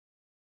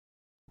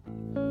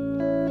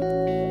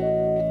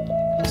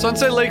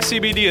Sunset Lake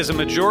CBD is a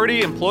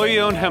majority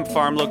employee-owned hemp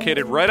farm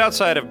located right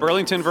outside of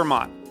Burlington,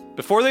 Vermont.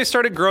 Before they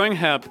started growing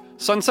hemp,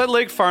 Sunset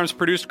Lake Farms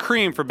produced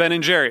cream for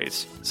Ben &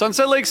 Jerry's.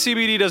 Sunset Lake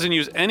CBD doesn't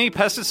use any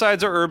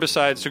pesticides or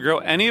herbicides to grow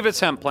any of its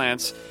hemp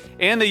plants,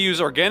 and they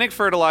use organic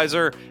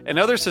fertilizer and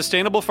other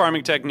sustainable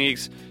farming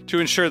techniques to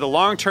ensure the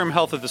long-term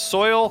health of the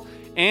soil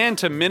and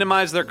to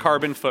minimize their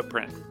carbon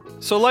footprint.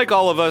 So like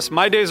all of us,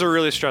 my days are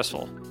really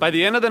stressful. By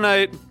the end of the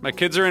night, my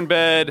kids are in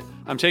bed,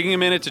 I'm taking a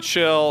minute to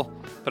chill,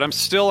 but I'm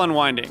still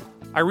unwinding.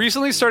 I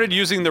recently started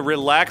using the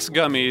Relax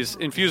gummies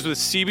infused with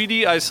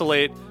CBD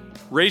isolate,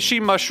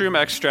 reishi mushroom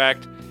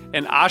extract,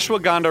 and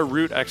ashwagandha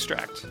root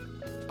extract.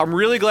 I'm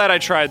really glad I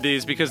tried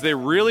these because they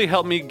really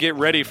helped me get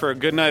ready for a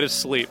good night of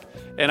sleep,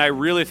 and I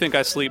really think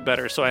I sleep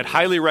better, so I'd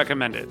highly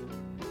recommend it.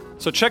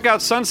 So check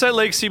out Sunset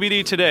Lake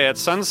CBD today at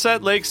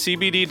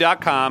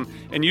sunsetlakecbd.com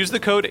and use the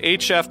code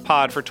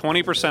HFPOD for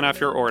 20% off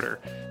your order.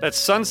 That's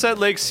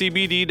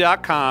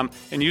sunsetlakecbd.com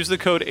and use the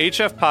code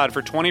HFPOD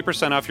for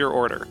 20% off your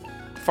order.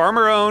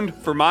 Farmer-owned,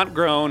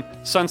 Vermont-grown,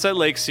 Sunset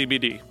Lake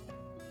CBD.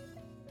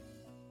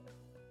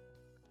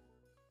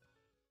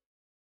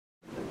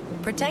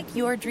 Protect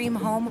your dream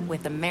home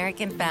with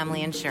American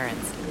Family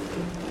Insurance.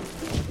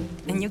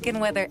 And you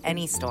can weather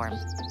any storm.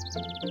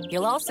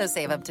 You'll also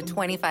save up to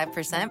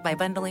 25% by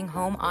bundling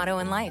home, auto,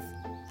 and life.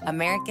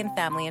 American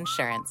Family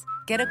Insurance.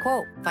 Get a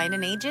quote. Find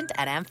an agent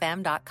at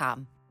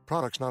amfam.com.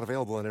 Products not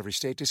available in every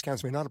state.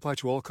 Discounts may not apply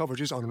to all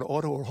coverages on an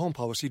auto or home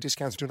policy.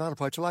 Discounts do not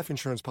apply to life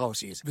insurance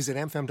policies. Visit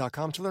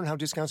amfam.com to learn how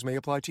discounts may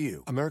apply to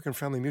you. American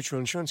Family Mutual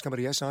Insurance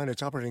Company, SI, and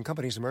its operating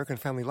companies, American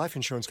Family Life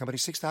Insurance Company,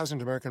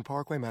 6000 American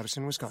Parkway,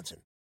 Madison, Wisconsin.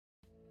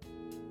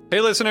 Hey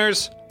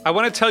listeners, I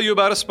want to tell you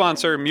about a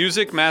sponsor,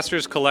 Music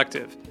Masters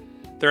Collective.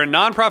 They're a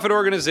nonprofit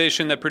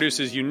organization that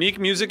produces unique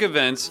music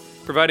events,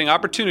 providing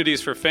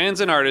opportunities for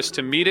fans and artists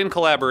to meet and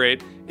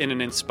collaborate in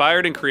an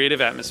inspired and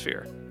creative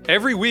atmosphere.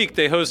 Every week,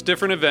 they host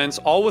different events,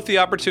 all with the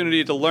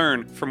opportunity to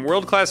learn from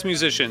world-class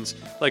musicians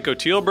like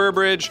Oteil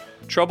Burbridge,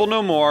 Trouble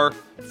No More,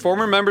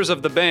 former members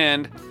of the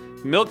band,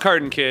 Milk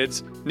Carton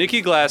Kids,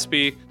 Nikki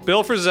Glaspie,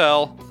 Bill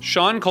Frisell,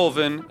 Sean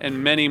Colvin,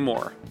 and many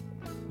more.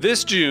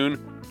 This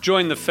June,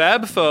 join the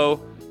Fab Four,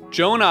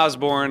 Joan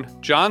Osborne,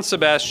 John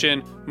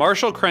Sebastian,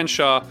 Marshall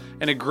Crenshaw,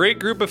 and a great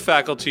group of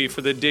faculty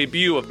for the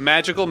debut of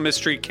Magical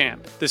Mystery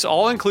Camp. This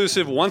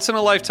all-inclusive,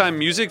 once-in-a-lifetime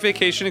music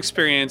vacation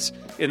experience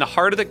in the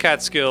heart of the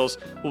Catskills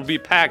will be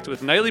packed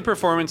with nightly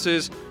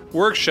performances,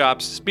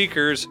 workshops,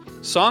 speakers,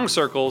 song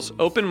circles,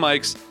 open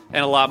mics,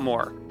 and a lot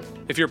more.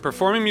 If you're a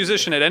performing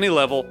musician at any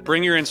level,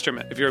 bring your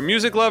instrument. If you're a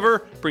music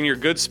lover, bring your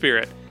good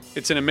spirit.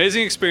 It's an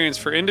amazing experience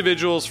for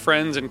individuals,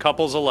 friends, and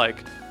couples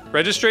alike.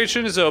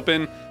 Registration is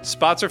open,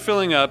 spots are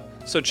filling up,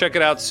 so check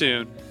it out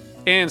soon.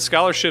 And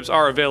scholarships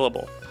are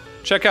available.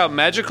 Check out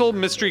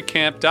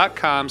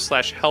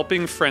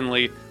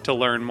magicalmysterycamp.com/helpingfriendly to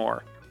learn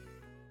more.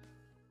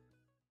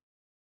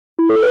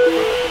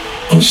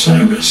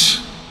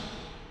 Osiris.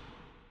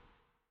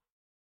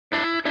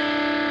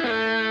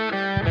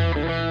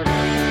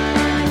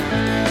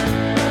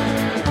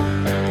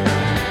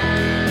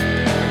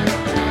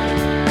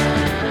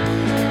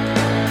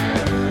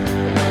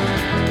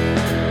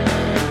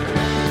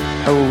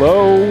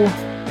 Hello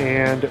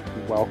and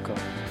welcome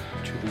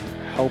to the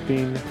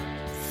Helping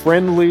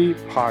Friendly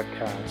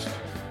podcast,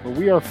 where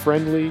we are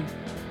friendly.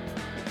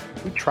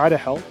 We try to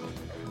help in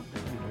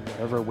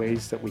whatever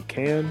ways that we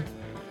can,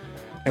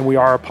 and we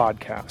are a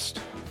podcast.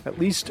 At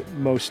least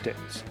most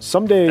days.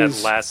 Some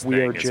days that last we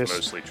thing are is just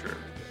mostly true.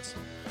 Yes.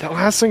 That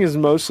last thing is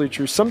mostly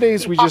true. Some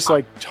days we just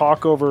like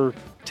talk over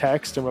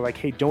text and we're like,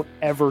 "Hey, don't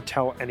ever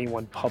tell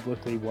anyone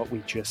publicly what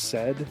we just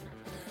said."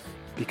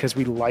 Because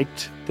we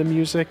liked the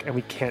music and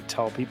we can't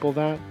tell people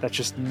that. That's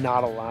just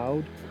not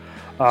allowed.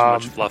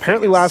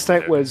 Apparently last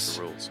night was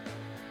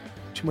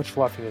too much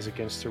fluffing is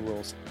against the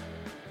rules.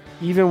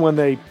 Even when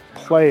they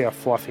play a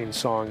fluffing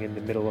song in the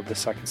middle of the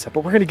second set.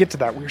 But we're going to get to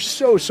that. We're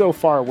so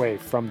far away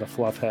from the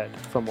fluff head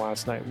from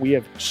last night. We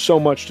have so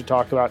much to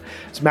talk about.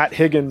 As Matt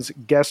Higgins,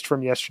 guest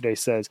from yesterday,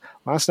 says,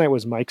 last night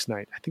was Mike's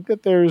night. I think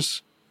that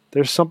there's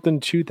something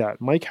to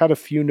that. Mike had a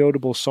few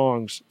notable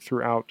songs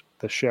throughout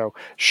the show.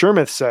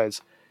 Shermith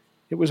says,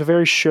 it was a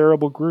very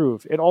shareable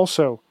groove. It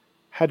also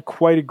had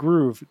quite a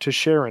groove to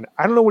share in.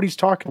 I don't know what he's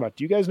talking about.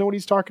 Do you guys know what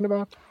he's talking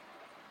about?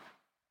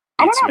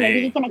 I don't know.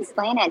 Maybe he can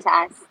explain it to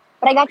us.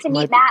 But I got to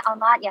meet Matt a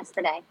lot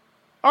yesterday.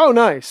 Oh,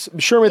 nice.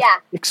 Sherman,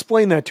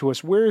 explain that to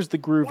us. Where is the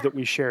groove that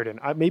we shared in?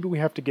 Maybe we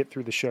have to get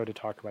through the show to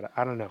talk about it.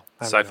 I don't know.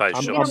 Sci-fi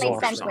show. It'll make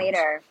sense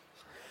later.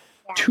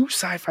 Yeah. 2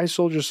 Sci-Fi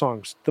Soldier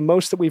songs. The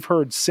most that we've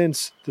heard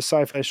since the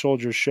Sci-Fi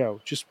Soldier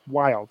show. Just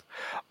wild.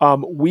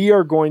 We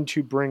are going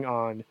to bring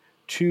on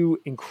 2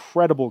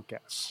 incredible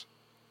guests.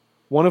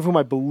 One of whom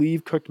I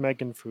believe cooked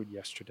Megan food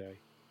yesterday.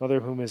 Another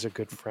of whom is a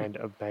good friend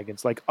of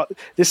Megan's.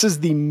 This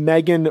is the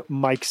Megan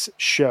Mike's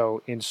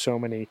show in so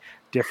many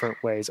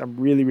different ways. I'm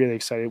really, really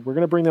excited. We're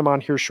going to bring them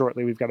on here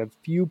shortly. We've got a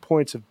few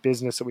points of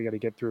business that we got to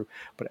get through.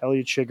 But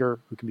Elliot Chigger,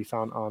 who can be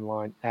found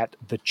online at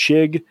The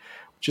Chig,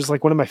 which is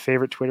like one of my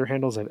favorite Twitter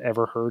handles I've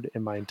ever heard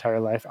in my entire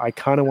life. I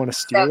kind of want to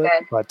steal So it,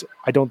 good. but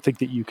I don't think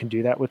that you can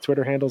do that with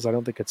Twitter handles. I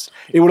don't think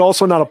it would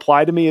also not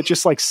apply to me. It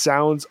just like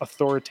sounds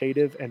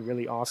authoritative and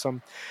really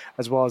awesome,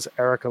 as well as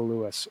Erica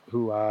Lewis,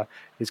 who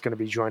is going to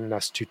be joining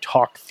us to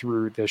talk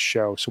through this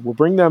show. So we'll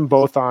bring them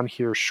both on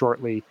here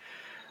shortly.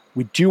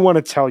 We do want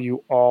to tell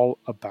you all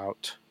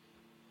about,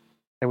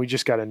 and we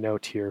just got a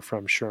note here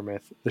from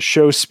Shermith. The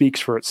show speaks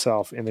for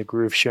itself in the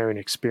groove sharing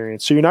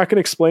experience. So you're not going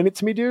to explain it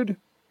to me, dude?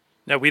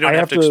 No, we don't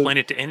have to explain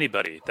it to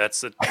anybody.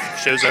 That's the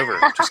show's over.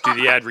 Just do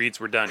the ad reads.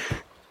 We're done.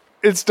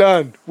 It's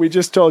done. We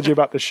just told you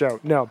about the show.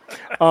 No,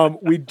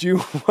 we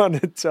do want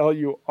to tell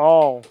you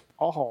all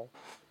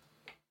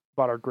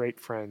about our great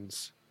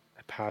friends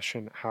at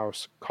Passion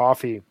House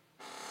Coffee.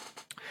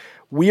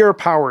 We are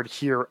powered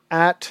here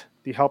at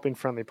the Helping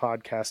Friendly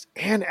Podcast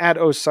and at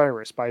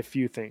Osiris by a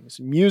few things.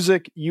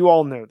 Music, you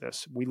all know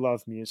this. We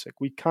love music.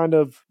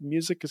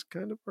 Music is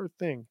kind of our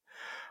thing.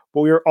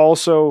 But we are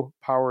also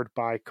powered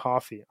by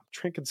coffee. I'm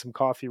drinking some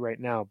coffee right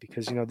now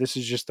because, this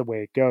is just the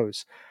way it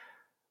goes.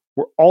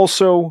 We're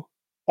also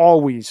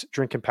always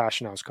drinking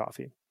Passion House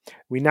coffee.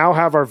 We now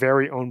have our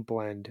very own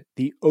blend,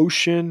 the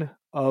Ocean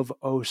of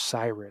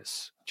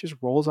Osiris. It just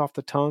rolls off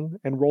the tongue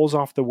and rolls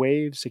off the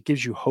waves. It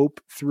gives you hope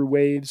through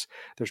waves.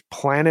 There's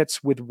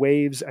planets with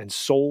waves and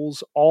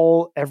souls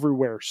all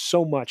everywhere.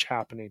 So much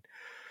happening.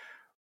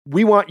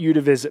 We want you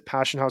to visit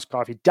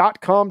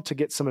passionhousecoffee.com to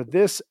get some of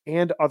this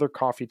and other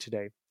coffee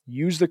today.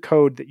 Use the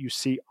code that you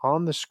see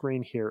on the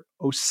screen here,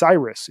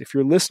 Osiris, if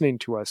you're listening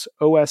to us,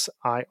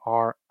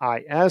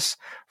 OSIRIS,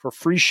 for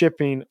free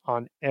shipping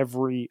on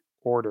every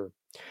order.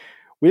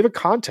 We have a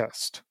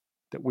contest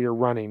that we are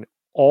running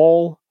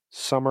all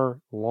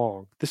summer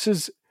long. This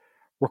is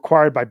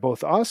required by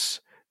both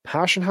us,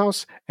 Passion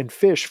House, and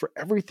Fish for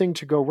everything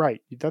to go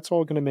right. That's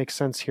all going to make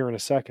sense here in a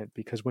second,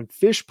 because when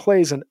Fish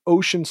plays an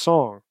ocean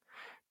song,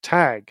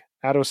 tag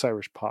at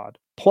Osiris Pod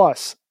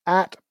plus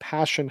at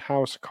Passion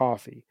House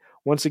Coffee.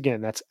 Once again,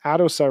 that's at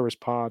Osiris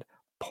Pod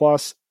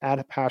plus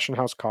at Passion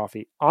House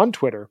Coffee on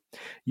Twitter.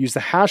 Use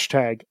the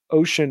hashtag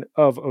Ocean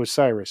of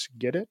Osiris.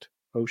 Get it?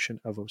 Ocean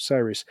of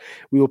Osiris.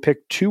 We will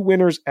pick 2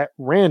 winners at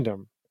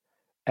random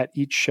at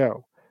each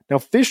show. Now,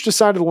 Fish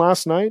decided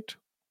last night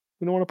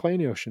we don't want to play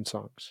any ocean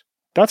songs.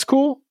 That's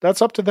cool.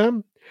 That's up to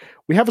them.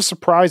 We have a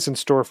surprise in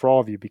store for all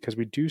of you because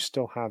we do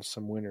still have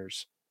some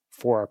winners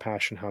for our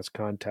Passion House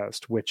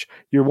contest, which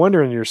you're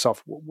wondering to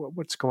yourself,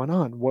 what's going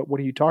on? What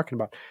are you talking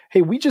about?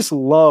 Hey, we just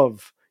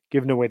love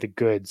giving away the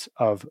goods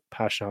of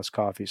Passion House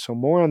coffee. So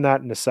more on that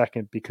in a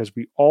second, because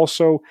we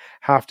also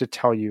have to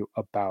tell you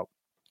about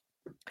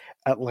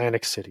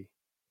Atlantic City.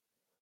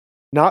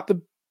 Not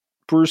the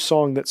Bruce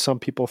song that some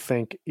people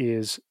think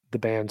is the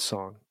band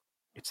song.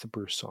 It's the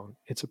Bruce song.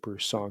 It's a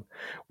Bruce song.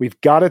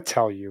 We've got to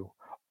tell you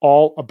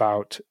all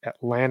about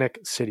Atlantic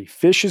City.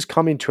 Fish is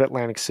coming to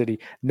Atlantic City,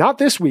 not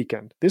this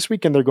weekend. This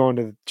weekend they're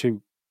going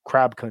to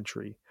Crab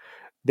Country.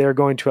 They're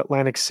going to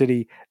Atlantic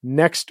City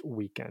next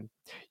weekend.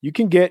 You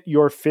can get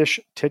your Fish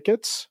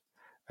tickets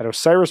at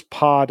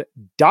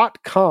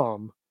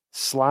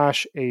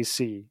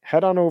osirispod.com/AC.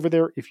 Head on over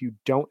there if you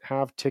don't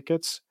have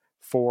tickets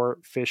for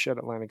Fish at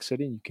Atlantic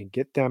City. You can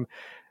get them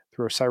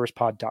through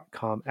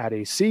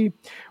osirispod.com/AC.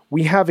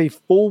 We have a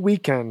full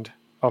weekend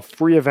of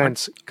free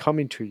events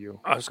coming to you.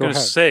 I was going to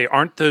say,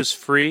 aren't those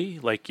free?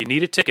 Like, you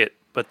need a ticket,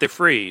 but they're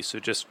free. So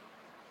just,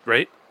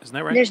 right? Isn't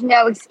that right? There's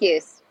no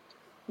excuse.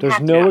 There's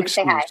no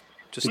excuse.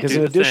 Just because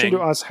in addition to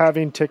us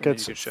having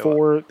tickets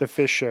for the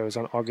Fish shows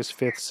on August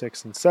 5th,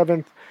 6th, and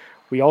 7th,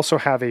 we also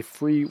have a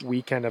free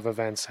weekend of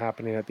events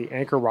happening at the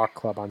Anchor Rock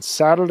Club on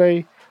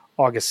Saturday,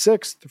 August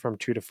 6th from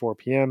 2 to 4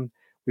 p.m.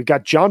 We've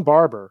got John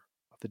Barber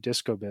of the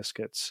Disco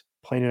Biscuits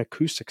playing an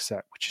acoustic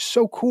set, which is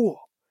so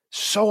cool.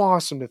 So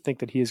awesome to think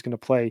that he is going to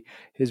play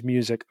his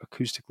music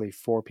acoustically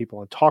for people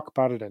and talk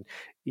about it and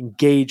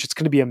engage. It's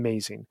going to be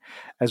amazing.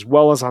 As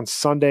well as on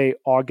Sunday,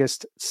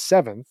 August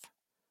 7th,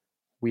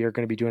 we are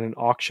going to be doing an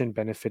auction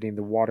benefiting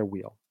the Water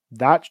Wheel.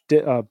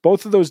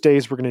 Both of those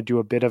days, we're going to do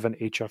a bit of an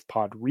HF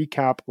Pod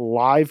recap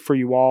live for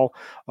you all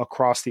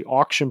across the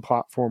auction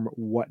platform,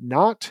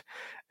 Whatnot.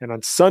 And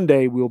on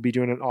Sunday, we'll be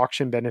doing an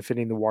auction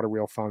benefiting the Water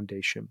Wheel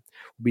Foundation.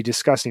 We'll be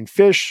discussing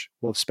Fish,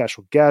 we'll have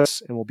special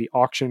guests, and we'll be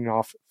auctioning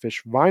off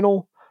Fish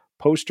vinyl,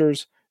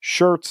 posters,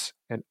 shirts,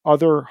 and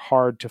other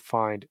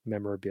hard-to-find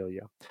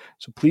memorabilia.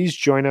 So please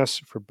join us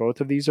for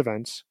both of these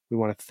events. We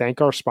want to thank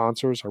our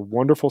sponsors, our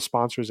wonderful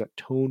sponsors at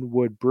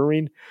Tonewood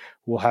Brewing.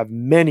 We'll have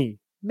many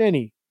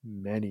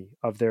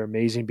of their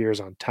amazing beers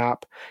on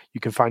tap.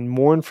 You can find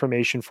more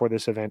information for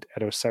this event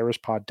at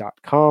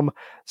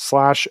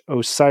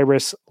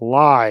osirispod.com/Osiris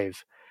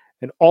Live.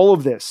 And all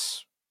of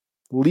this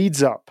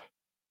leads up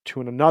to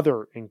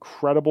another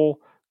incredible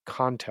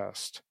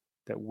contest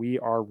that we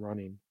are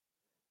running.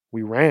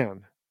 We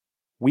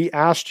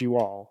asked you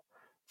all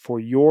for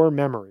your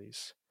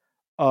memories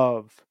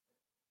of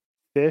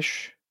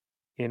Fish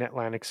in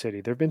Atlantic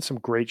City. There have been some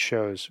great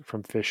shows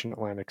from Fish in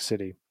Atlantic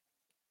City.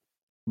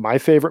 My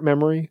favorite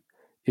memory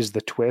is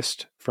The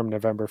Twist from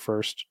November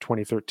 1st,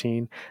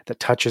 2013, that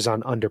touches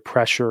on Under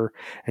Pressure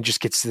and just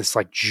gets this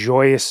like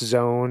joyous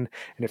zone.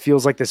 And it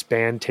feels like this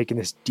band taking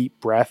this deep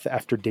breath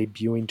after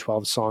debuting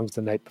 12 songs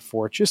the night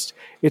before.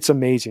 It's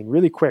amazing.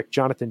 Really quick,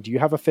 Jonathan, do you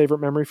have a favorite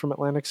memory from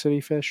Atlantic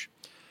City, Fish?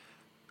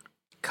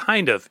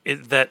 Kind of.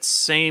 That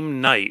same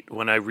night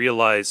when I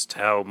realized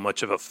how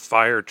much of a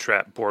fire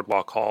trap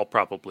Boardwalk Hall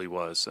probably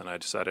was, and I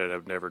decided I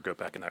would never go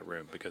back in that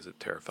room because it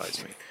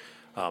terrifies me.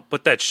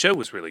 But that show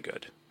was really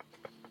good.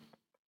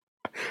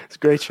 It's a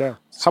great show.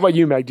 How about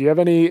you, Meg? Do you have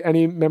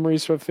any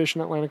memories of Fish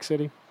in Atlantic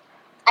City?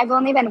 I've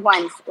only been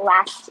once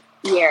last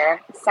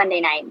year,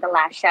 Sunday night, the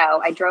last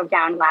show. I drove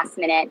down last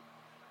minute,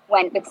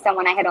 went with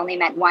someone I had only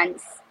met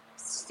once.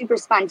 Super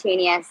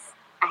spontaneous.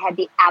 I had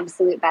the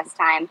absolute best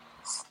time.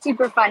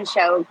 Super fun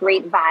show,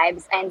 great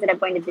vibes. I ended up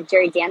going to the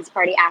Jerry dance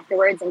party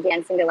afterwards and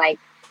dancing to like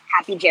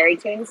Happy Jerry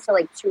tunes till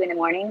like 2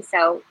 a.m.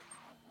 So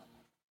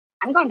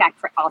I'm going back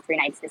for all 3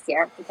 nights this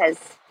year because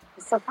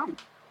it's so fun.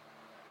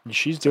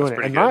 She's doing it.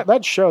 And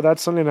that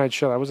Sunday night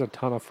show, that was a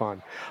ton of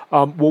fun.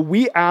 Well,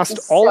 we asked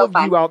all of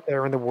you out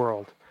there in the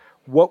world,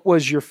 what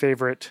was your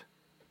favorite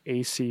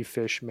AC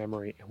Fish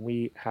memory? And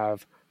we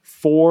have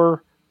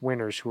 4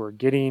 winners who are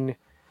getting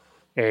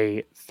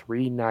a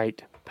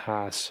 3-night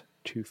pass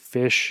to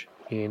Fish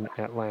in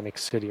Atlantic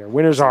City. Our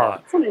winners are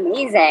That's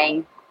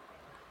amazing.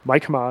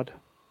 Mike Hamad,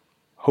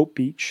 Hope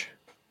Beach,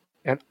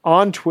 and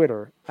on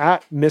Twitter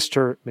at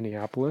Mr.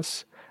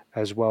 Minneapolis,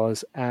 as well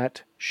as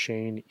at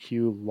Shane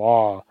Hugh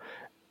Law.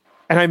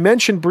 And I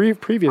mentioned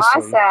previously,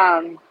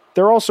 awesome.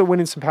 They're also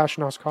winning some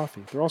Passion House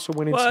coffee. They're also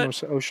winning some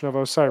Ocean of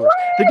Osiris.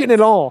 They're getting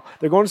it all.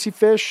 They're going to see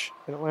Fish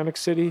in Atlantic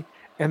City,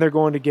 and they're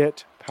going to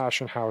get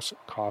Passion House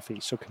coffee.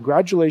 So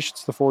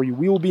congratulations to the 4 of you.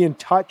 We will be in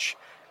touch.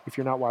 If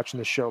you're not watching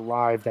the show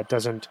live, that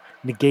doesn't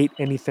negate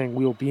anything.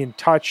 We will be in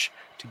touch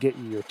to get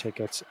you your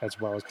tickets as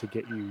well as to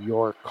get you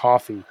your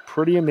coffee.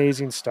 Pretty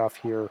amazing stuff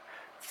here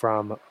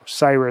from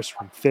Osiris,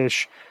 from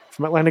Fish,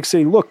 from Atlantic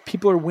City. Look,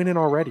 people are winning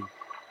already.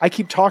 I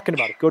keep talking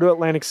about it. Go to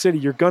Atlantic City.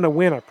 You're going to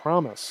win. I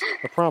promise.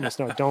 I promise.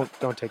 No, don't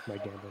take my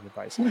gambling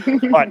advice.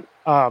 But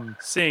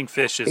seeing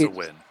Fish is a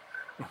win.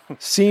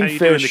 Seeing How you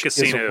Fish do in the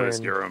casino is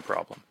your own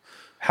problem.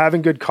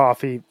 Having good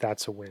coffee,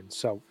 that's a win.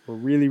 So we're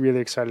really, really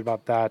excited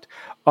about that.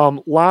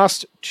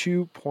 Last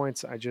 2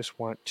 points I just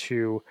want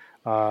to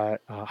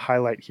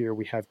highlight here.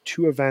 We have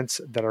 2 events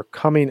that are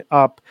coming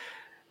up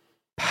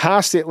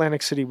past the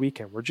Atlantic City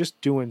weekend. We're just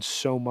doing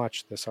so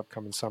much this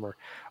upcoming summer.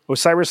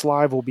 Osiris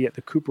Live will be at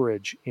the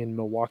Cooperage in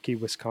Milwaukee,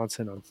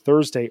 Wisconsin on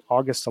Thursday,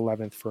 August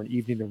 11th for an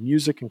evening of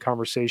music and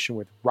conversation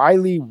with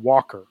Riley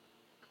Walker.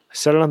 I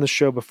said it on the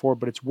show before,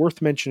 but it's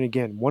worth mentioning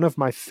again. One of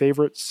my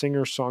favorite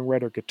singer,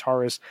 songwriter,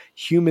 guitarist,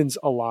 humans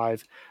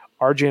alive.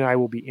 RJ and I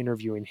will be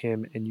interviewing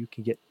him, and you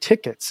can get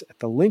tickets at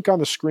the link on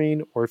the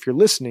screen, or if you're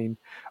listening,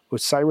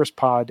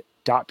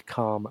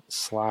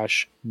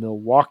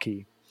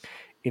 osirispod.com/Milwaukee.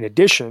 In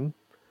addition,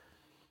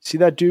 see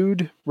that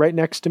dude right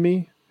next to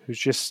me who's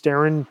just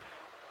staring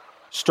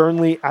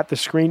sternly at the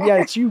screen? Yeah,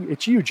 it's you.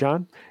 It's you,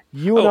 John.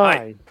 You and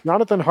I,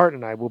 Jonathan Hart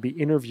and I, will be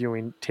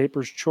interviewing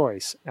Taper's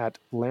Choice at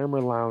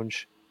Larimer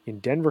Lounge in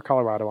Denver,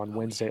 Colorado on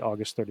Wednesday,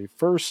 August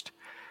 31st.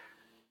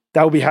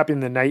 That will be happening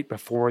the night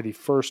before the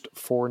first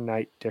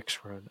 4-night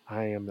Dick's Run.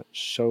 I am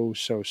so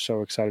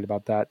excited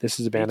about that. This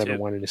is a band I've been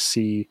wanting to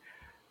see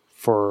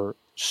for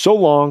so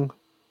long.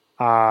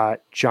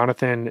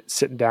 Jonathan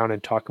sitting down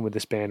and talking with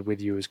this band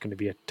with you is going to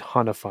be a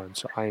ton of fun.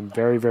 So I am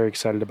very, very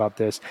excited about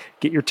this.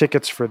 Get your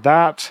tickets for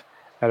that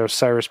at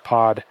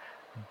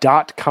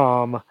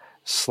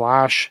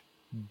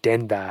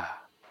osirispod.com/Denver.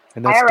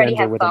 And that's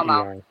Denver with an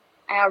ER.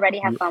 I already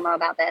have FOMO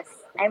about this.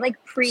 I have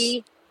like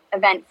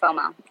pre-event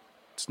FOMO.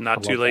 It's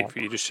not too late for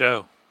you to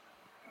show.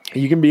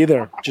 You can be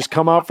there. Just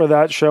come out for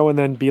that show and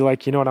then be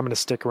like, you know what, I'm going to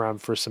stick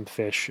around for some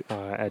Fish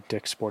at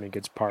Dick's Sporting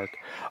Goods Park.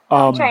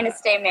 I'm trying to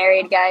stay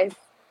married, guys.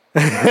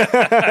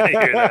 I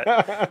hear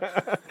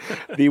that.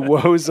 The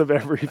woes of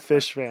every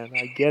Fish fan.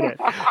 I get it.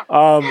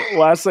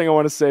 Last thing I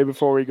want to say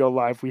before we go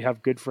live, we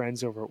have good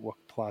friends over at Wook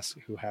Plus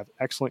who have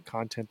excellent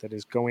content that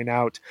is going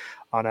out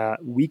on a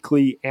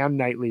weekly and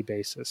nightly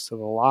basis. So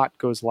the lot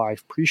goes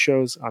live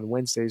pre-shows on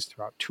Wednesdays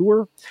throughout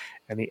tour,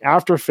 and the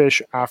After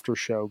Fish after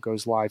show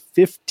goes live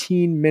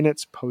 15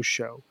 minutes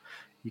post-show.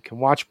 You can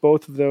watch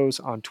both of those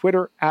on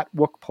Twitter at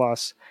Wook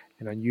Plus,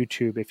 and on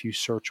YouTube if you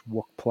search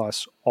Wook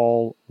Plus,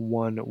 all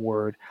one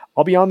word.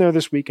 I'll be on there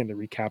this weekend to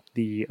recap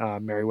the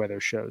Merriweather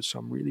shows, so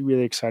I'm really,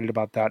 really excited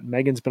about that.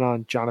 Megan's been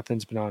on,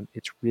 Jonathan's been on.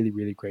 It's really,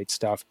 really great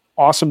stuff.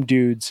 Awesome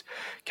dudes.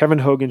 Kevin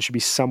Hogan should be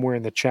somewhere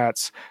in the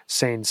chats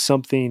saying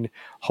something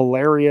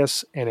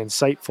hilarious and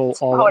insightful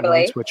all at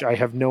once, which I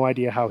have no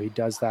idea how he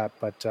does that,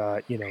 but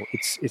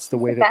it's the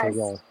way that they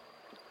roll.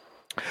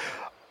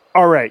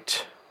 All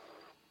right.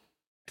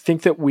 I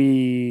think that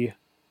we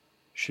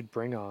should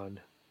bring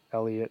on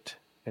Elliot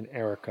and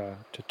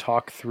Erica to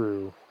talk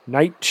through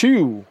night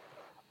 2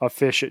 of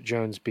Fish at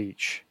Jones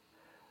Beach.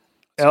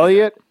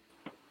 Elliot,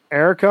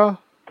 Erica,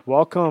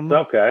 welcome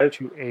What's up, guys?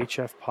 to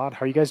HF Pod.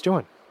 How are you guys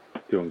doing?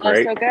 Doing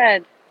great. So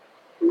good.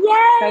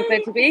 Yay! So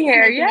good to be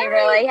here. Making me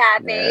really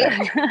happy.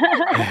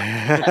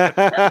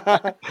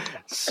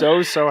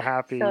 So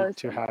happy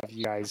to have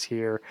you guys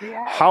here.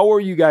 How are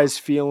you guys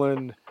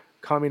feeling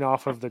coming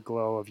off of the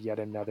glow of yet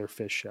another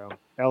Fish show?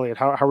 Elliot,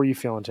 how are you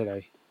feeling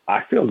today?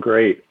 I feel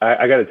great.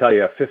 I got to tell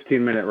you, a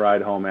 15-minute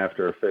ride home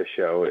after a Fish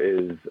show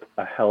is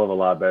a hell of a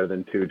lot better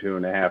than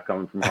 2.5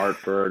 coming from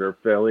Hartford or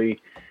Philly.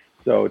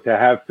 So to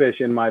have Fish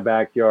in my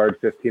backyard,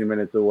 15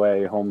 minutes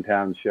away,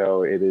 hometown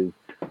show, it is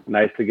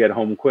nice to get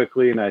home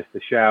quickly, nice to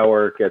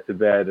shower, get to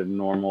bed at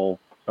a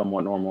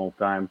somewhat normal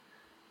time,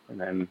 and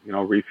then,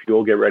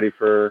 refuel, get ready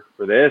for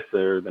this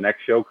or the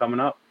next show coming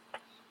up.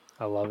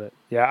 I love it.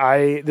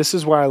 Yeah, this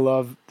is why I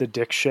love the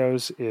Dick's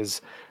shows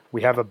is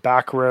we have a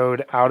back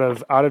road out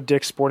of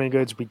Dick's Sporting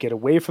Goods. We get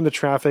away from the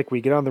traffic,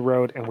 we get on the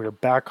road, and we're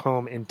back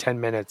home in 10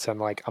 minutes.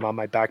 I'm on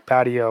my back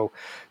patio,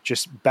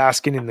 just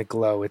basking in the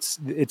glow. It's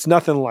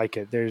nothing like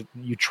it.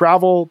 You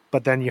travel,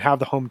 but then you have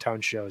the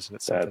hometown shows, and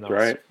it's something else.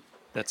 That's right.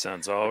 That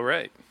sounds all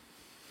right.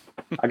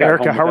 I got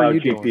Erica, home how are you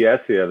without doing?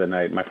 GPS the other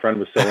night. My friend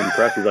was so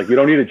impressed. He's like, "You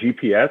don't need a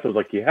GPS?" I was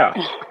like, "Yeah,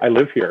 I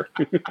live here."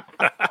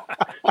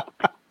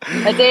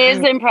 It is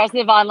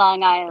impressive on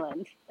Long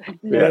Island.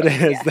 That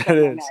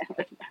is.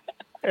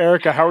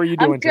 Erica, how are you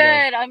doing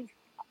today? I'm good.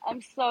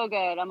 I'm so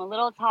good. I'm a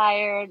little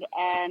tired,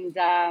 and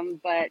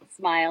but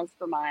smiles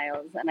for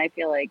miles. And I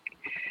feel like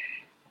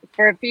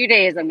for a few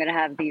days I'm going to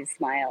have these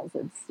smiles.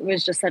 It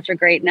was just such a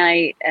great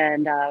night,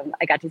 and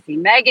I got to see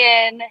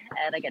Megan,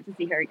 and I get to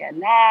see her again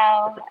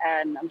now,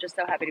 and I'm just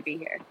so happy to be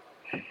here.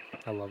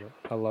 I love it.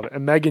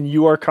 And Megan,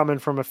 you are coming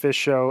from a Fish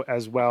show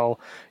as well.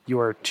 You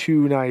are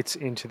 2 nights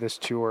into this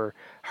tour.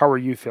 How are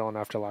you feeling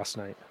after last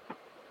night?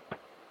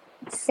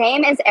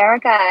 Same as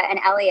Erica and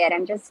Elliot.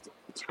 I'm just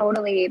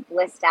totally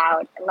blissed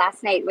out.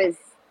 Last night was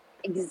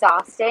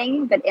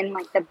exhausting, but in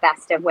like the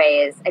best of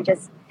ways.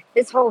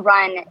 This whole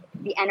run,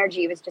 the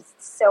energy was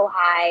just so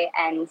high,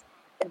 and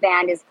the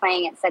band is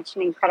playing at such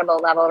an incredible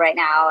level right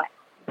now.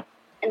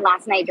 And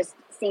last night, just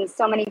seeing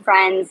so many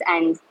friends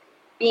and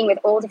being with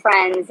old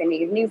friends and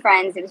meeting new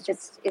friends,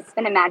 it's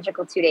been a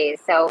magical 2 days.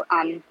 So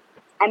I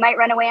might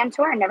run away on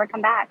tour and never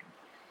come back.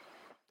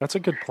 That's a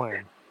good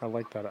plan. I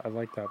like that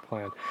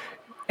plan.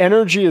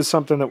 Energy is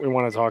something that we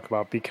want to talk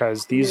about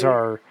because these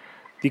are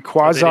the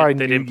quasi They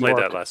New didn't play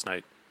York. that last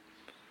night.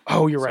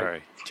 Oh, you're Sorry.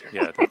 right.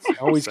 Yeah, I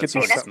always get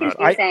these That's stuff.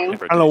 confusing.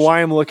 I don't know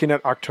why I'm looking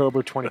at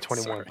October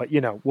 2021, but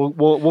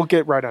we'll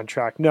get right on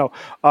track. No,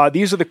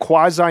 these are the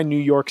quasi New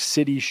York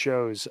City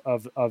shows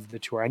of the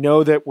tour. I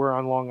know that we're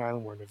on Long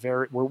Island.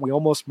 We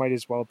almost might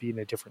as well be in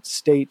a different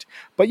state,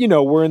 but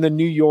we're in the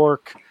New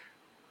York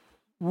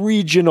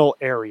regional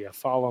area.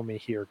 Follow me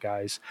here,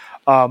 guys.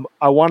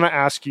 I want to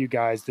ask you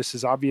guys, this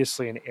is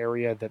obviously an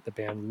area that the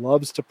band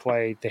loves to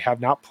play. They have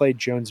not played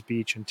Jones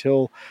Beach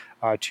until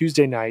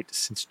Tuesday night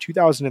since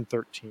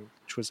 2013,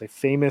 which was a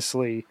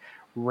famously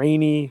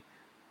rainy,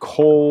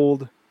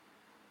 cold,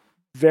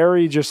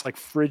 very just like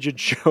frigid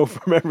show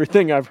from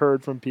everything I've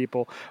heard from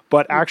people,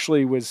 but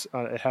actually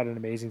it had an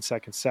amazing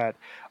second set.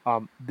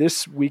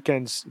 This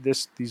weekend's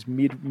these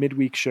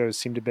midweek shows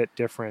seemed a bit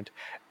different.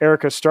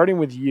 Erica, starting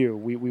with you,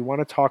 we want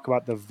to talk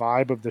about the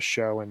vibe of the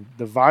show, and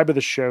the vibe of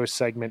the show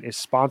segment is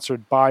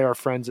sponsored by our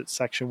friends at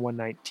Section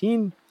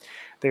 119.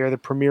 They are the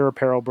premier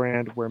apparel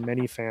brand where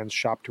many fans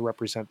shop to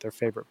represent their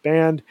favorite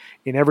band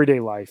in everyday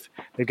life.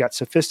 They've got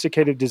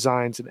sophisticated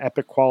designs and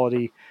epic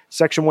quality.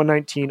 Section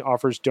 119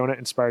 offers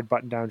donut-inspired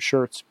button-down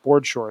shirts,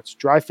 board shorts,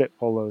 dry-fit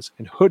polos,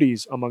 and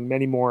hoodies, among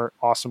many more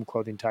awesome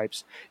clothing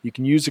types. You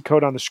can use the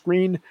code on the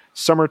screen,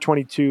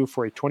 SUMMER22,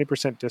 for a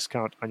 20%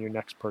 discount on your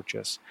next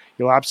purchase.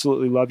 You'll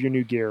absolutely love your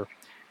new gear.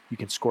 You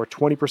can score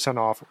 20%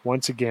 off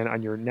once again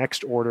on your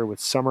next order with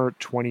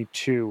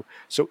SUMMER22.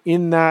 So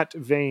in that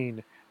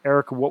vein,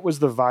 Erica, what was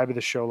the vibe of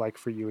the show like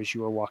for you as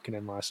you were walking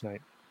in last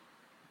night?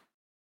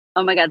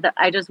 Oh my God.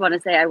 I just want to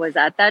say I was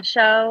at that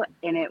show,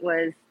 and it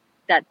was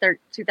that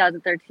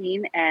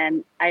 2013,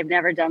 and I've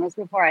never done this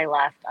before. I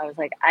left. I was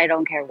like, I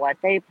don't care what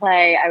they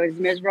play. I was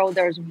miserable.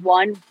 There was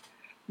one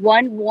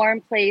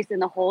warm place in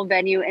the whole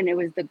venue, and it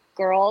was the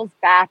girls'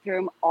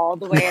 bathroom all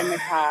the way in the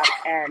top.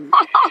 And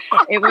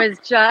it was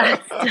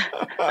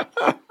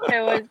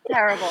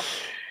terrible.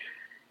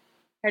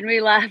 And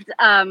we left.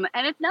 And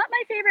it's not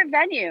my favorite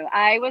venue.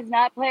 I was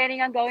not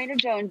planning on going to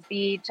Jones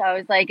Beach. I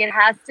was like, it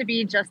has to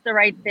be just the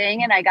right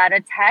thing. And I got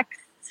a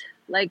text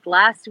like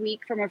last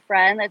week from a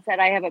friend that said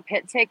I have a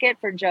pit ticket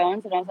for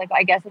Jones. And I was like,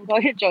 I guess I'm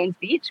going to Jones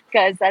Beach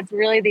because that's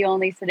really the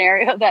only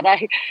scenario that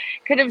I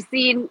could have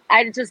seen.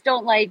 I just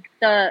don't like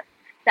the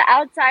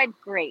outside.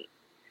 Great.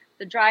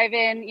 The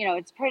drive-in,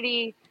 it's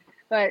pretty,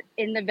 but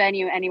in the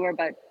venue anywhere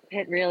but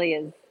pit really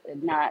is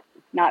not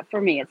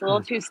for me. It's a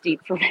little too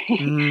steep for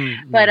me.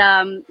 But,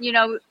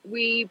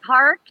 we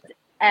parked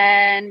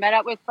and met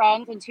up with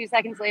friends, and 2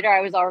 seconds later,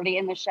 I was already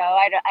in the show.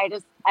 I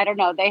don't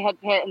know. They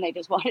had pit and they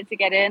just wanted to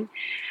get in.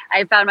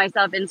 I found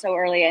myself in so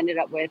early. I ended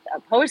up with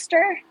a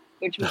poster,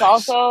 which was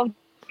also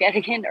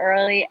getting in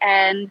early.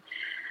 And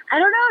I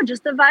don't know,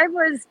 just the vibe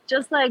was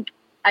just like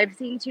I've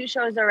seen 2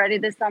 shows already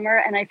this summer,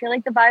 and I feel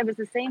like the vibe was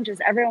the same.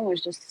 Just everyone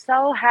was just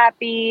so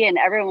happy, and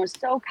everyone was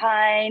so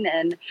kind,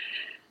 and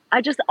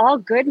I just all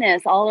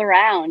goodness all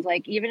around.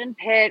 Like even in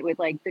pit with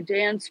like the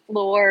dance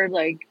floor,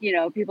 like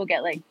people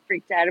get like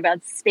freaked out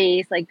about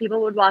space. Like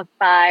people would walk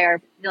by,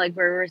 or like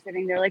where we were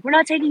sitting there, like we're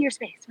not taking your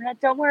space. We're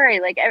not. Don't worry.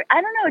 Like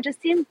I don't know. It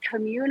just seemed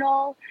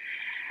communal,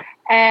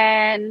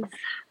 and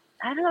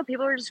I don't know.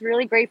 People were just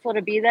really grateful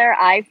to be there.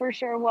 I for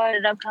sure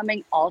ended up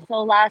coming also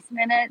last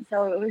minute,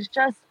 so it was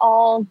just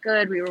all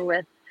good. We were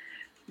with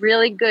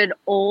really good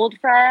old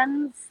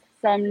friends,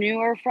 some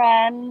newer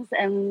friends,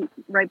 and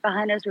right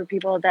behind us were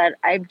people that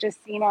I've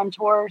just seen on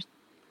tour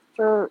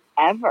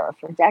forever,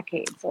 for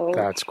decades. So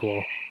That's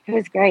cool. It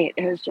was great.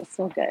 It was just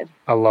so good.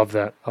 I love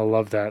that.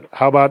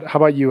 How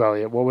about you,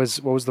 Elliot? What was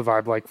the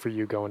vibe like for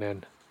you going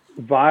in?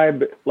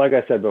 Vibe, like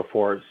I said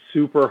before,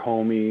 super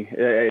homey.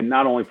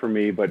 Not only for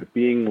me, but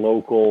being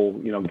local.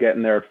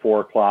 Getting there at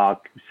 4:00,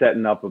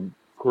 setting up a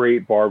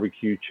great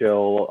barbecue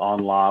chill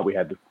on lot. We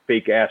had the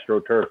fake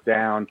AstroTurf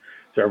down,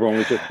 so everyone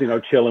was just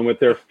chilling with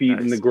their feet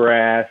in the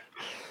grass.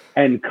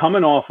 And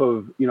coming off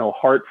of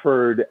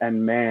Hartford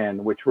and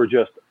Man, which were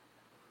just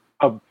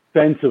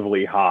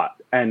offensively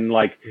hot, and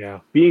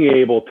being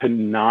able to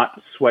not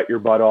sweat your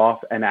butt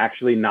off and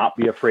actually not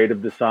be afraid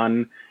of the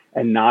sun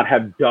and not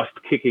have dust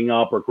kicking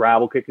up or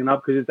gravel kicking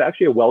up, because it's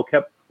actually a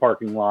well-kept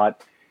parking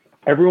lot.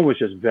 Everyone was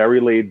just very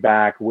laid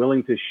back,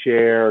 willing to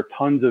share,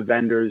 tons of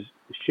vendors.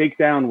 The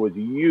shakedown was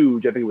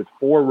huge. I think it was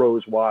 4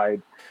 rows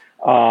wide.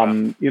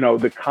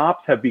 The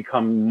cops have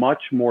become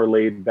much more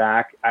laid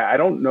back. I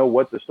don't know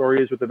what the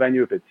story is with the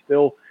venue, if it's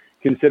still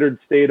considered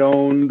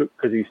state-owned,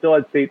 because you still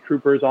had state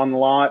troopers on the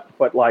lot,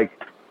 but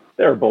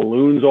there are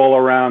balloons all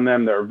around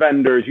them. There are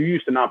vendors. You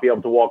used to not be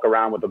able to walk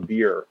around with a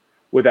beer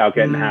without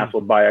getting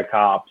hassled by a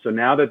cop. So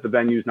now that the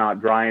venue's not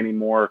dry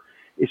anymore,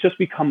 it's just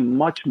become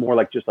much more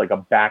like a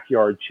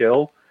backyard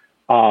chill.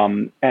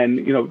 And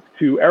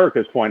to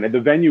Erica's point,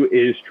 the venue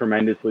is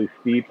tremendously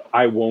steep.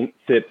 I won't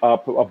sit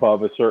up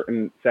above a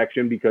certain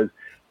section because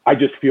I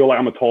just feel like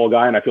I'm a tall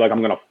guy and I feel like I'm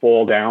going to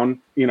fall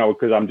down,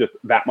 because I'm just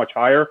that much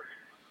higher.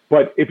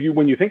 But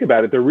when you think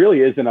about it, there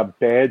really isn't a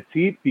bad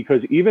seat,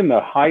 because even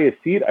the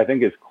highest seat, I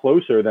think, is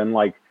closer than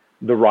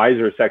the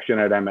riser section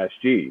at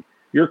MSG.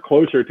 You're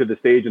closer to the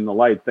stage and the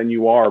lights than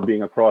you are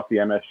being across the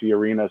MSG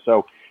arena.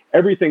 So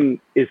everything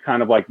is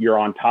kind of like you're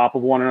on top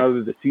of one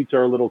another. The seats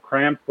are a little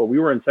cramped, but we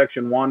were in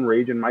section 1,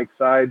 Rage and Mike's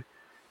side,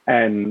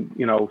 and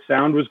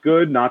sound was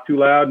good, not too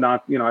loud,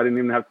 not I didn't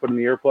even have to put in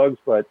the earplugs,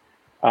 but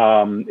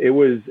it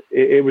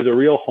was a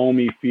real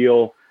homey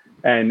feel.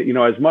 And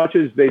as much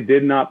as they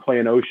did not play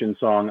an ocean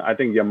song, I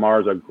think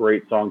Yamar's a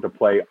great song to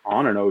play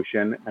on an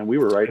ocean, and we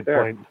were right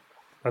there. Point.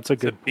 That's a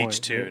good beach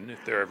point. tune,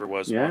 if there ever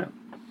was yeah. one.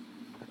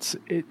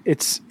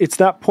 It's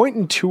that point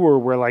in tour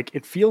where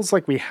it feels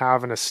like we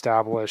have an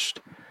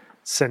established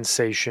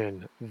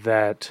sensation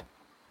that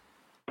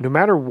no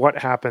matter what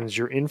happens,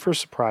 you're in for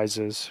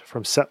surprises,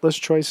 from set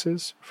list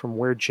choices, from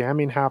where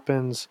jamming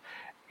happens,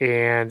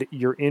 and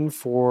you're in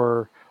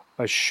for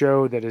a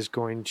show that is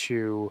going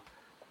to,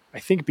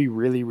 I think, be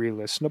really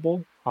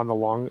re-listenable on the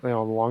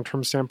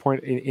long-term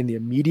standpoint. In the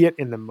immediate,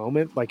 in the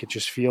moment, it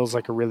just feels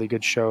like a really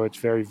good show. It's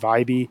very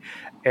vibey,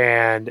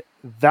 and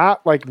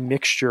that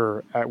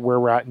mixture at where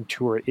we're at in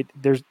tour,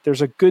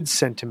 there's a good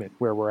sentiment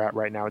where we're at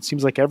right now. It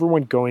seems like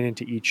everyone going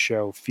into each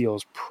show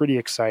feels pretty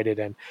excited,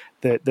 and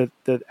the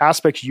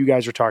aspects you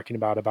guys are talking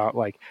about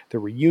the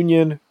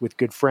reunion with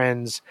good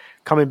friends,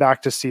 coming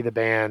back to see the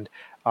band,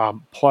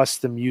 plus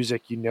the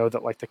music,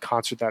 that the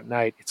concert that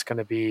night, it's going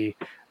to be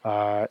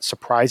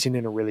surprising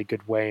in a really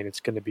good way, and it's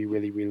going to be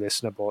really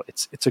re-listenable.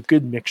 It's a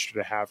good mixture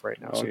to have right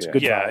now. So it's a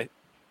good vibe.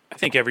 I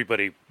think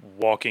everybody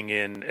walking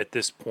in at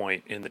this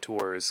point in the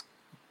tour has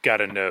got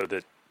to know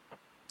that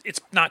it's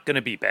not going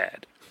to be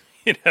bad.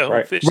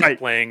 Fish is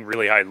playing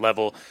really high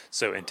level,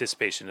 so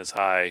anticipation is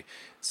high.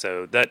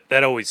 So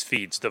that always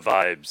feeds the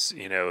vibes.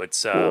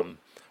 It's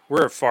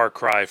we're a far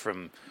cry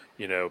from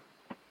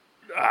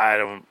I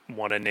don't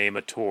want to name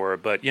a tour,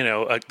 but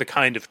the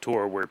kind of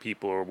tour where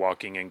people are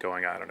walking and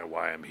going, I don't know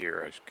why I'm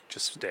here. I should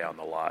just stay on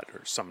the lot,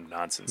 or some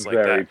nonsense like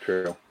that. Very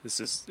true.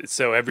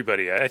 So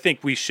everybody, I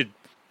think we should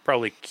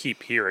probably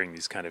keep hearing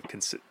these kind of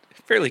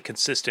fairly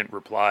consistent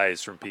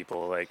replies from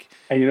people. And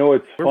it's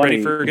we're funny,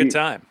 ready for a good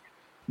time.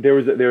 There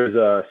was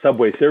a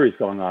Subway Series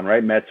going on,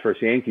 right? Mets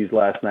versus Yankees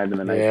last night and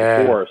the night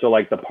before. So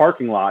the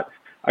parking lot,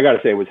 I got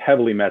to say, it was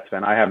heavily Mets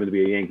fan. I happen to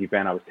be a Yankee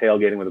fan. I was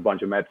tailgating with a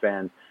bunch of Mets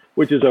fans,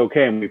 which is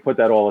okay. And we put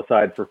that all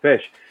aside for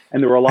Fish.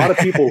 And there were a lot of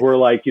people who were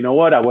like, you know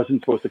what? I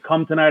wasn't supposed to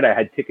come tonight. I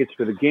had tickets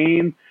for the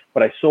game,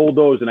 but I sold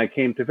those and I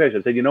came to Fish.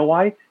 I said, you know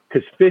why?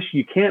 Because Fish,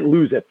 you can't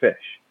lose at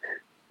Fish.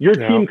 Your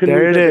team can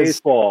lose at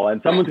baseball,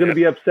 and someone's going to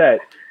be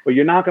upset, but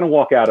you're not going to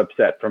walk out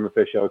upset from a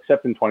Fish show,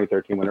 except in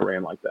 2013 when it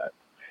ran like that.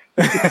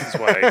 This is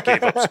why I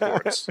gave up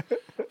sports.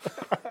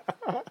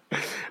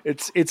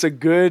 It's a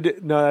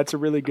good, no, that's a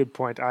really good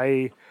point.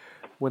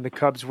 when the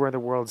Cubs were in the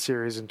World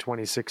Series in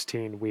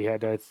 2016. We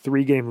had a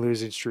 3-game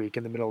losing streak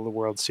in the middle of the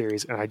World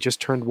Series, and I just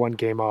turned one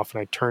game off,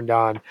 and I turned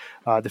on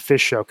the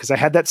Fish Show because I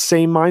had that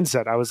same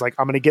mindset. I was like,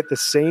 I'm going to get the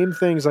same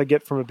things I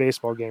get from a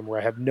baseball game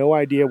where I have no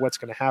idea what's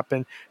going to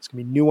happen. It's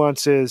going to be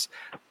nuances,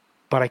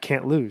 but I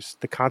can't lose.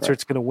 The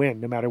concert's going to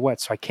win no matter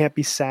what, so I can't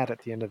be sad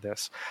at the end of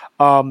this.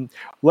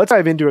 Let's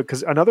dive into it,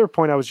 because another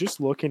point, I was just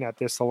looking at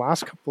this. The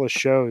last couple of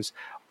shows,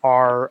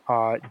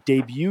 our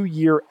debut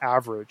year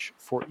average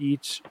for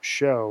each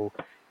show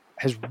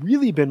has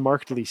really been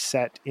markedly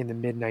set in the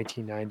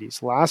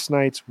mid-1990s. Last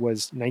night's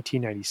was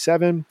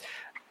 1997.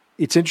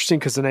 It's interesting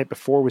because the night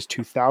before was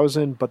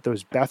 2000, but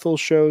those Bethel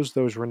shows,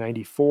 those were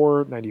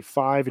 94,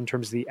 95 in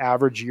terms of the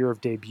average year of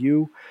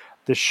debut.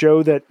 The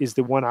show that is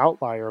the one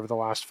outlier of the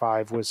last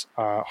 5 was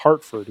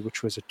Hartford,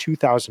 which was a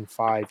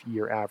 2005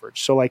 year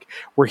average. So like,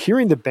 we're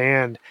hearing the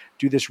band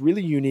do this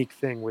really unique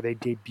thing where they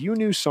debut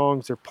new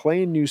songs, they're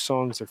playing new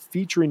songs, they're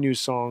featuring new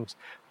songs.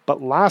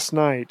 But last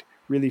night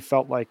really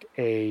felt like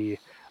a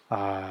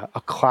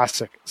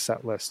classic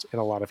set list in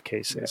a lot of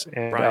cases. Yeah.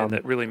 And Brian,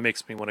 that really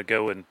makes me want to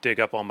go and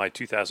dig up all my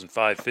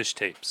 2005 Fish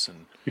tapes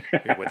and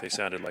hear what they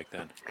sounded like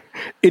then.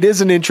 It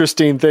is an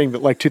interesting thing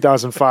that like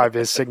 2005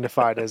 is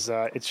signified as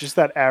it's just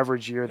that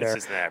average year there.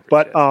 This is the average,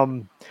 but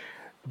yes.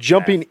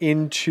 Jumping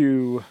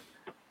into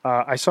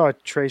I saw a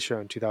Trey show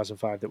in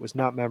 2005 that was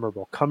not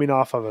memorable, coming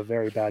off of a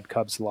very bad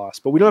Cubs loss.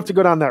 But we don't have to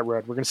go down that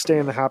road. We're going to stay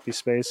in the happy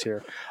space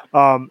here.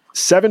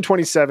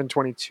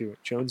 7/27/22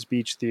 at Jones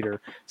Beach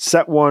Theater.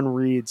 Set 1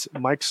 reads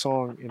Mike's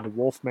song into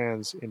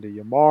Wolfman's, into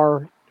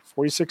Yamar,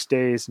 46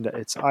 Days, into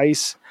It's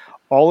Ice.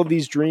 All of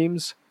These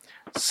Dreams,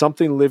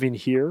 Something Living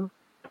Here.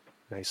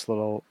 Nice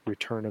little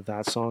return of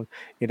that song.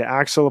 Into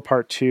Axel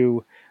Part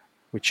 2,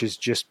 which is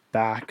just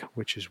back,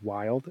 which is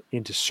wild,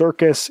 into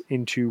Circus,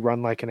 into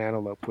Run Like an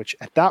Antelope, which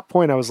at that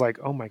point I was like,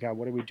 oh my God,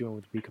 what are we doing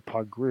with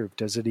Weekapog Groove?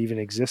 Does it even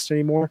exist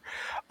anymore?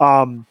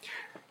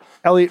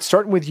 Elliot,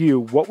 starting with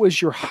you, what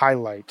was your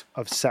highlight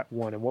of set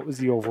 1 and what was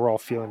the overall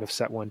feeling of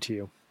set 1 to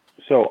you?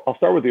 So I'll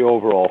start with the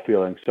overall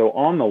feeling. So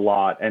on the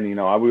lot, and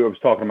I was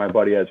talking to my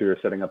buddy as we were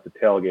setting up the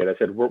tailgate, I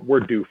said, we're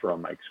due for a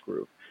Mike's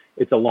Groove.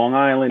 It's a Long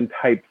Island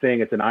type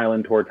thing. It's an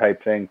island tour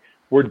type thing.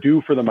 We're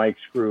due for the Mike's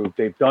Groove.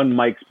 They've done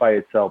Mike's by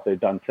itself. They've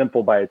done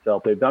Simple by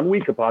itself. They've done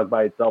Weekapog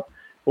by itself,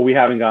 but we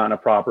haven't gotten a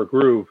proper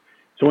groove.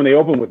 So when they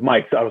opened with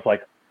Mike's, I was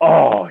like,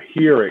 oh,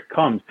 here it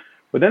comes.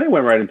 But then they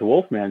went right into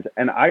Wolfman's,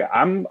 and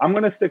I'm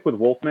going to stick with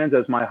Wolfman's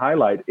as my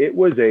highlight. It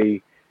was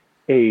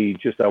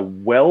just a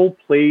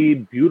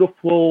well-played,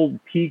 beautiful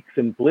peaks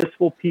and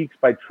blissful peaks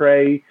by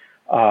Trey.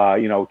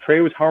 Trey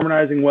was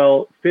harmonizing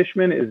well.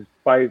 Fishman is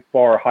by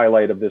far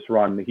highlight of this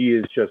run. He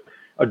is just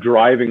a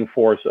driving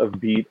force of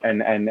beat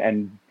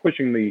and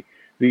pushing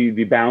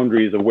the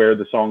boundaries of where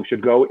the song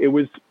should go. It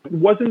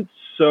wasn't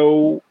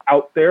so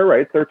out there,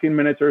 right? 13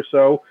 minutes or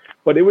so,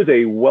 but it was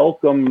a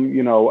welcome,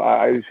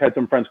 I had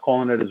some friends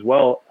calling it as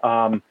well.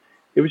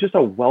 It was just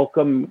a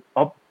welcome,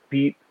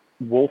 upbeat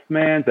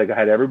Wolfman's. Like, I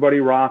had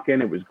everybody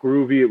rocking. It was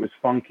groovy. It was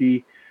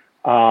funky.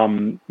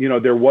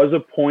 There was a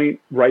point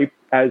right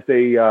as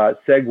they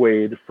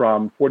segued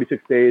from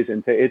 46 Days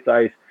into It's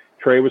Ice.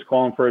 Trey was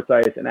calling for It's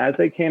Ice. And as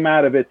they came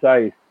out of It's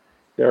Ice,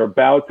 they're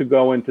about to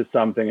go into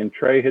something, and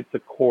Trey hits a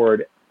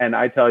chord. And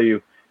I tell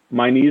you,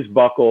 my knees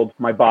buckled,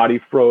 my body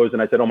froze,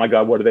 and I said, oh my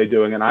God, what are they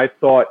doing? And I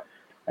thought,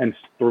 and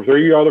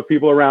 3 other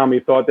people around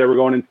me thought they were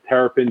going into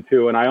Terrapin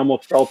too, and I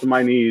almost fell to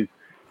my knees.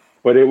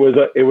 But it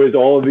was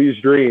All of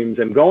These Dreams.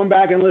 And going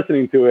back and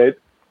listening to it,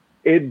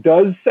 it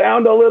does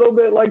sound a little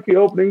bit like the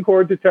opening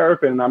chord to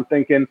Terrapin. And I'm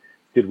thinking,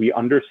 did we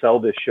undersell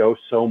this show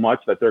so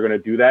much that they're going to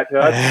do that to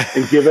us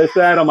and give us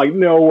that? I'm like,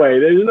 no way.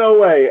 There's no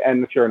way.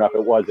 And sure enough,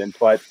 it wasn't.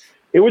 But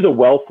it was a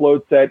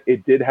well-flowed set.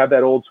 It did have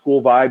that old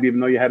school vibe, even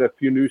though you had a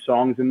few new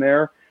songs in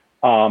there.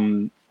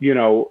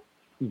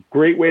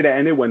 Great way to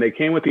end it. When they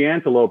came with the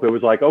Antelope, it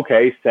was like,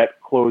 okay, set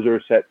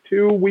closer, set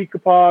 2,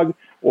 Weekapog,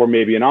 or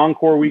maybe an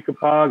encore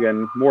Weekapog,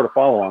 and more to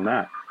follow on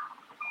that.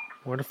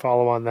 More to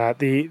follow on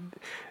that.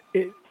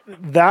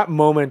 That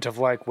moment of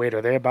like, wait,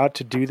 are they about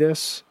to do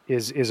this?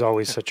 Is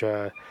always such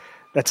a,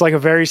 that's like a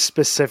very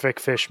specific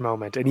Fish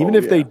moment. And even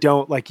if they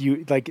don't,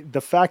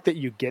 the fact that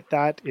you get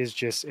that is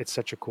just, it's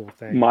such a cool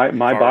thing. My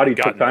body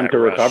took time to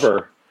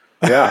recover.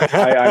 Yeah,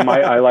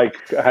 I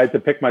had to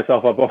pick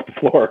myself up off the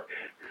floor.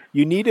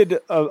 You needed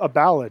a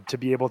ballad to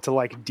be able to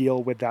like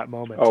deal with that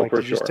moment. Oh,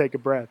 for sure. Just take a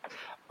breath.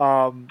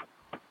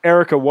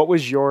 Erica, what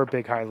was your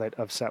big highlight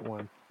of set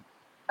 1?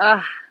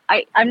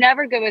 I'm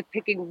never good with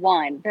picking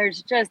one. There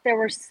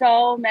were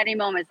so many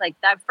moments, like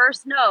that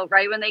first note,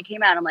 right when they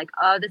came out, I'm like,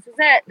 oh, this is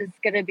it. This is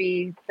going to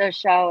be the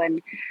show.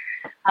 And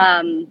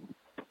I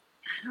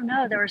don't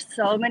know, there were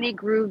so many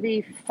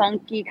groovy,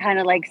 funky, kind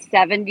of like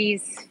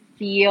 70s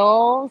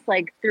feels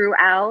like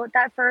throughout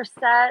that first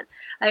set.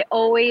 I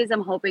always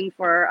am hoping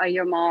for a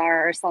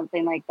Yamar or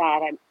something like that.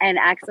 And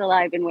Axel,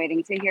 I've been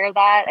waiting to hear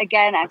that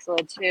again, Axel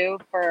too,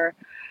 for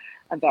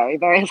a very,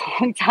 very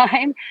long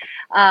time.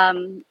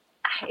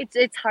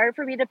 it's hard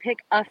for me to pick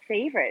a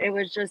favorite. It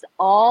was just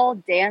all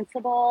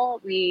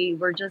danceable. We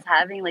were just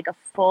having like a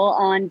full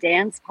on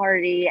dance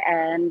party.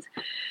 And,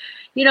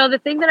 the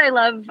thing that I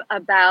love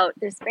about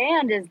this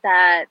band is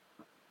that,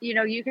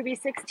 you could be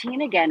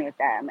 16 again with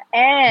them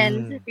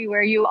and be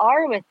where you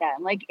are with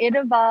them. Like it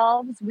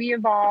evolves, we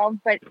evolve,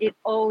 but it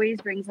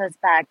always brings us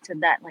back to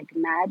that like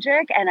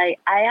magic. And I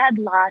had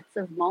lots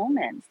of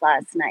moments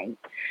last night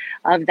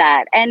of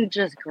that and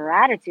just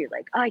gratitude.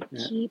 Like, oh, I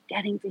keep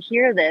getting to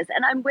hear this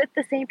and I'm with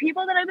the same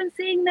people that I've been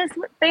seeing this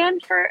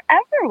band forever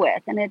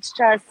with. And it's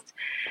just,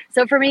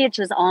 so for me, it's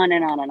just on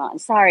and on and on.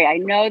 Sorry, I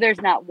know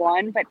there's not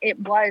one, but it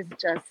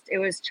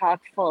was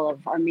chock full of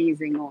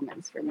amazing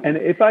moments for me. And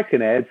if I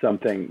can add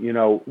something,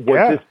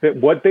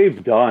 what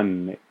they've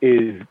done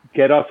is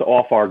get us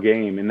off our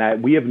game in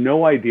that we have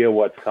no idea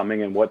what's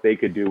coming and what they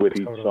could do with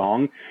each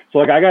song. So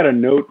like I got a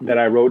note that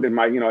I wrote in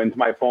my, into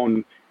my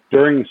phone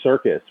during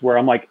Circus where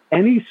I'm like,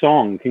 any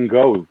song can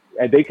go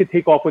and they could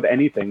take off with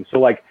anything. So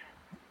like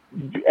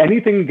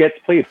anything gets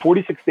played.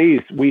 46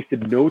 Days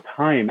wasted no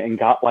time and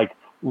got like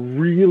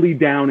really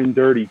down and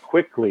dirty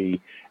quickly.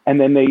 And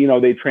then they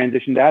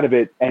transitioned out of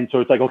it. And so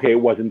it's like, okay,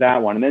 it wasn't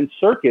that one. And then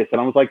Circus. And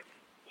I was like,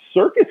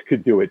 Circus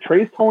could do it.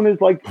 Trey's tone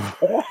is like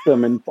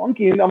awesome and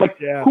funky. And I'm like,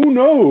 who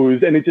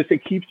knows? And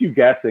it keeps you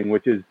guessing,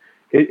 which is,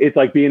 it's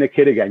like being a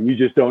kid again. You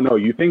just don't know.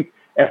 You think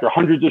after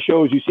hundreds of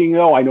shows, you see,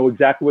 I know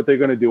exactly what they're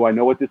going to do. I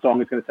know what this song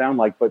is going to sound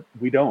like, but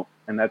we don't.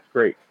 And that's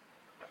great.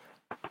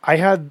 I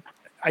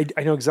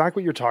know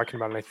exactly what you're talking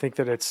about. And I think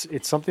that it's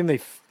something they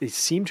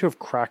seem to have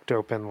cracked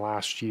open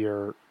last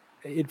year.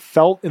 It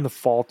felt in the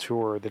fall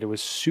tour that it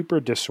was super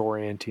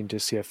disorienting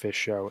to see a Phish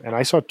show. And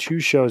I saw 2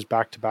 shows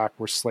back to back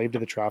where Slave to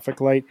the Traffic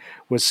Light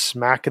was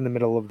smack in the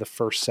middle of the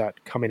first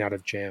set coming out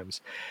of jams.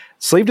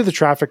 Slave to the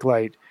Traffic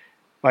Light,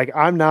 like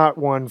I'm not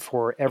one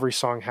for every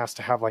song has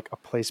to have like a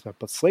placement,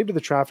 but Slave to the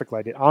Traffic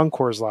Light, it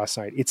encores last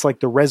night. It's like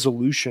the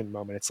resolution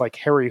moment. It's like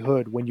Harry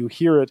Hood. When you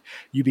hear it,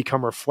 you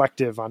become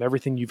reflective on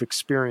everything you've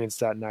experienced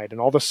that night and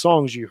all the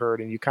songs you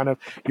heard, and you kind of,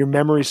 your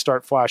memories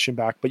start flashing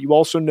back, but you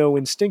also know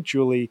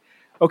instinctually,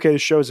 okay, the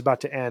show's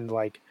about to end.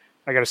 Like,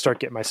 I got to start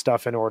getting my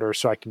stuff in order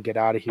so I can get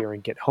out of here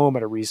and get home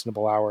at a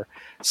reasonable hour.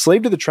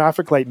 Slave to the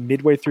Traffic Light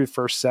midway through the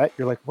first set,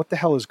 you're like, what the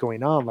hell is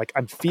going on? Like,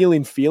 I'm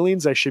feeling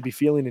feelings I should be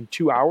feeling in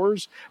 2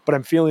 hours, but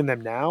I'm feeling them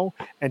now.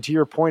 And to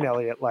your point,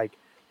 Elliot, like,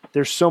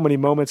 there's so many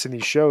moments in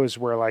these shows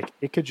where, like,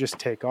 it could just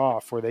take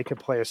off, where they could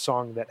play a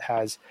song that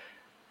has,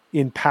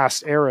 in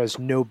past eras,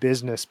 no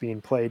business being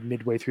played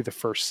midway through the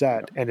first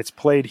set. And it's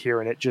played here,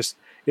 and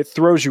it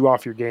throws you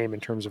off your game in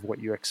terms of what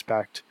you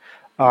expect.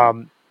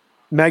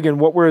 Megan,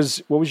 what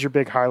was your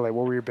big highlight?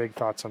 What were your big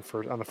thoughts on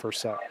the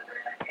first set?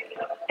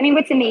 I mean,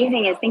 what's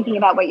amazing is thinking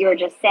about what you were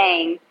just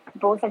saying,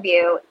 both of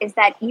you, is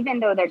that even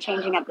though they're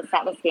changing up the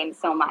set list game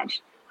so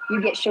much,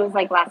 you get shows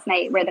like last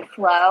night where the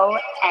flow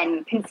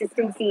and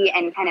consistency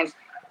and kind of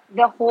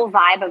the whole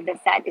vibe of the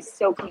set is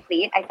so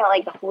complete. I felt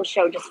like the whole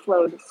show just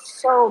flowed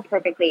so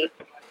perfectly.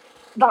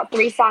 About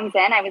 3 songs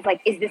in, I was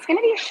like, is this going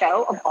to be a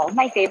show of all of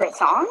my favorite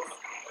songs?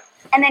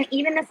 And then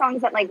even the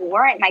songs that like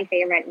weren't my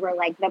favorite were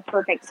like the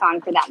perfect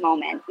song for that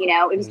moment.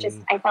 It was just,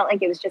 I felt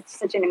like it was just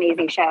such an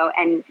amazing show.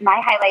 And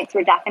my highlights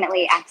were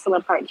definitely Axel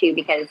Part 2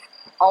 because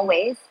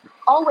always,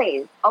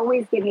 always,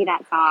 always give me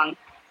that song.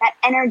 That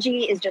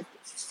energy is just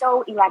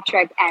so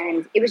electric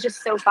and it was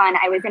just so fun.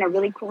 I was in a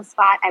really cool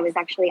spot. I was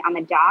actually on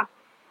the dock,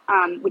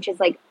 which is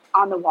like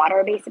on the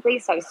water basically.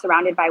 So I was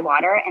surrounded by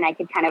water and I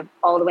could kind of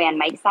all the way on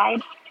Mike's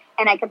side.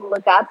 And I could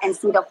look up and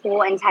see the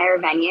whole entire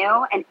venue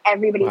and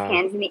everybody's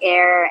hands in the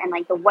air and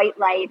like the white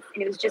lights.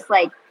 And it was just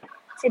like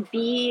to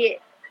be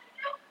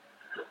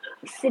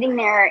sitting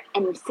there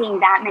and seeing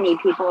that many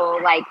people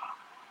like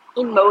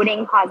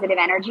emoting positive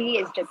energy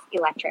is just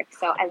electric.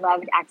 So I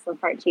loved Axel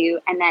Part 2.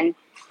 And then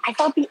I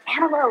felt The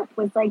Antelope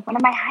was like one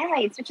of my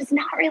highlights, which is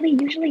not really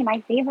usually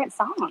my favorite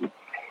song.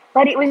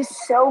 But it was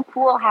so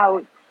cool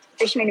how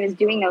Fishman was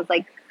doing those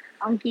like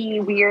funky,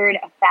 weird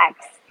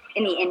effects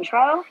in the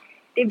intro.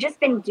 They've just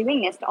been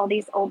doing this to all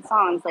these old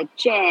songs like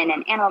Gin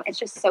and Antelope. It's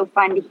just so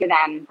fun to hear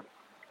them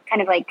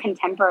kind of like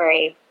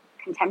contemporize.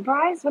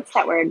 What's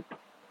that word?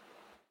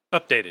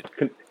 Updated.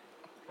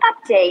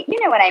 Update. You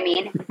know what I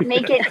mean.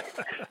 Make it,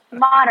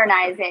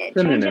 modernize it,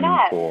 change it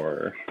up.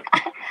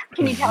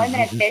 Can you tell I've been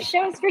at Phish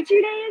shows for 2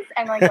 days?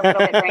 I'm like a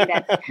little bit brain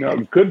dead. No,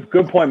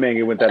 good point,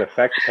 Megan, with that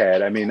effects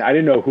pad. I mean, I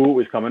didn't know who it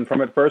was coming from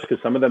at first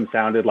because some of them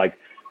sounded like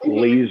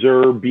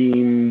laser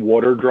beam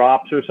water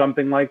drops or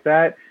something like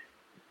that.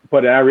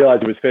 But I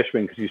realized it was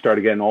Fishman because you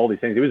started getting all these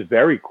things. It was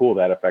very cool,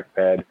 that effect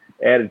pad.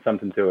 Added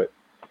something to it.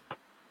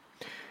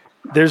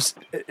 There's,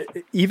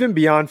 even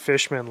beyond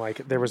Fishman,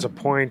 like there was a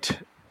point,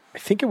 I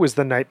think it was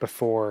the night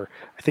before,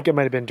 I think it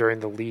might have been during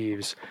the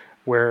Leaves,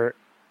 where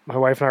my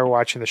wife and I were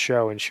watching the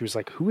show and she was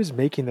like, who is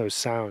making those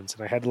sounds?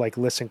 And I had to like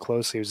listen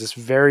closely. It was this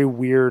very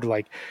weird,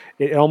 like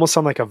it almost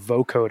sounded like a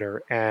vocoder.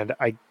 And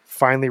I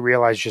finally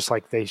realized just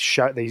like they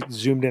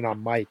zoomed in on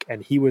Mike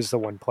and he was the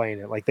one playing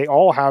it. Like they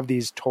all have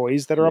these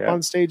toys that are up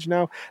on stage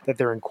now that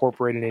they're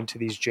incorporating into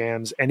these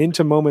jams and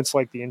into moments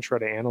like the intro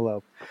to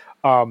Antelope.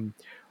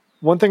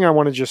 One thing I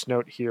want to just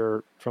note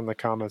here from the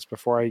comments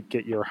before I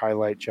get your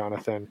highlight,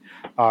 Jonathan,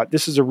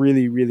 this is a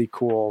really, really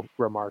cool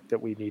remark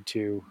that we need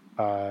to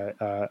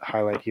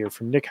highlight here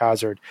from Nick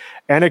Hazard.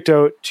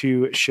 Anecdote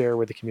to share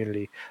with the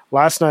community.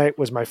 Last night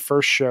was my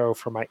first show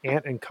for my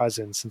aunt and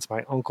cousin since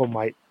my uncle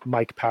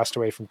Mike passed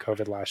away from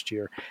COVID last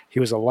year. He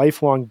was a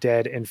lifelong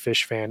Dead and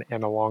Fish fan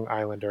and a Long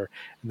Islander.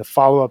 And the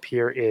follow-up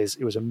here is,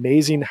 it was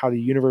amazing how the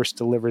universe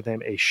delivered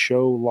them a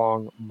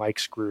show-long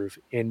Mike's Groove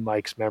in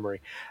Mike's memory.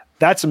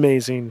 That's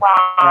amazing. Wow,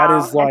 that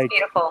is like that's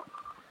beautiful.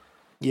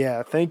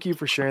 Yeah, thank you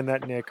for sharing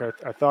that, Nick.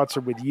 Our thoughts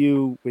are with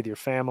you, with your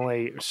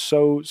family.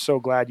 So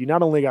glad you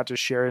not only got to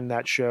share in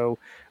that show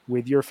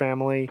with your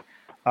family,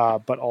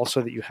 but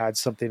also that you had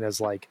something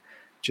as like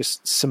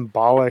just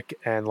symbolic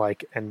and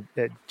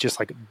just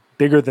like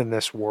bigger than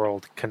this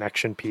world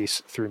connection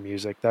piece through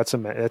music. That's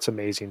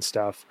amazing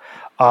stuff.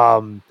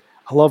 I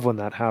love when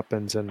that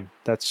happens, and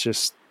that's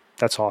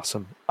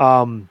awesome.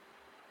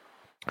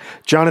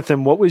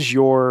 Jonathan, what was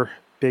your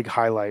big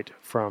highlight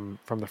from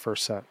the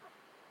first set?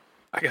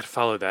 I got to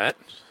follow that.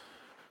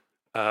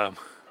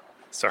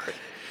 Sorry.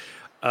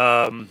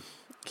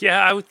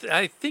 Yeah,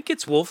 I think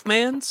it's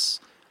Wolfman's,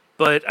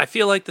 but I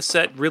feel like the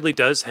set really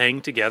does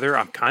hang together.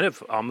 I'm kind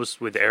of almost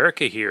with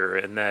Erica here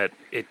in that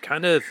it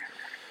kind of,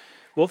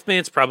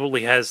 Wolfman's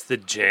probably has the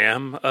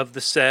jam of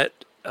the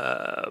set,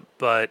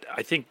 but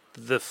I think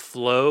the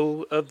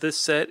flow of this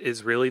set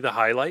is really the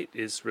highlight,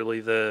 is really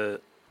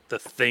the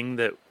thing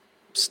that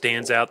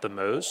stands out the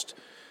most.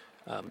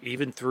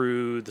 Even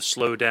through the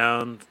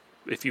slowdown,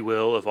 if you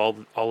will, of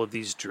all of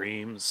these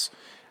dreams.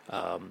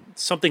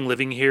 Something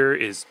Living Here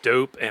is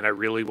dope, and I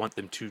really want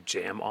them to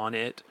jam on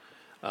it.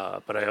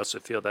 But I also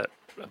feel that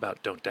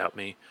about Don't Doubt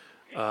Me.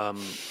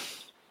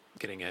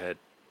 Getting ahead.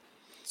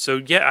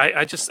 So yeah,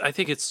 I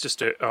think it's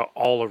just a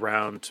all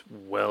around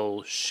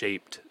well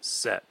shaped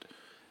set,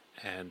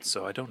 and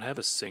so I don't have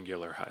a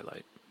singular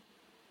highlight.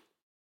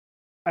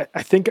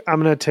 I think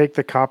I'm going to take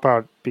the cop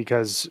out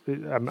because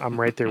I'm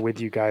right there with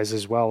you guys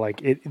as well.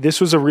 Like this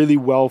was a really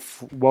well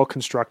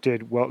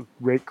constructed,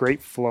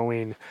 great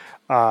flowing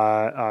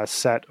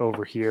set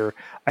over here.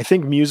 I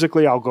think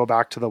musically, I'll go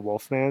back to the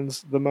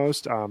Wolfman's the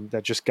most.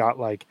 That just got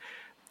like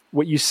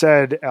what you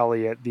said,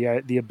 Elliot.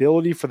 The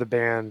ability for the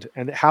band,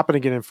 and it happened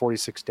again in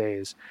 46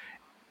 Days.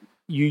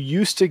 You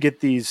used to get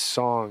these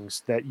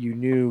songs that you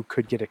knew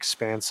could get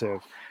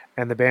expansive,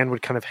 and the band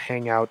would kind of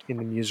hang out in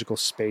the musical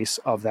space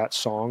of that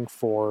song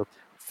for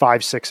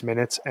 5-6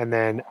 minutes. And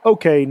then,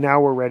 okay, now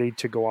we're ready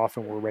to go off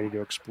and we're ready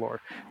to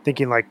explore.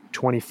 Thinking like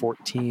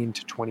 2014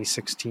 to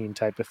 2016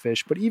 type of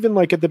Fish. But even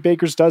like at the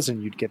Baker's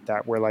Dozen, you'd get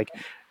that where like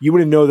you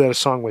wouldn't know that a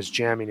song was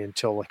jamming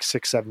until like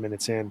 6-7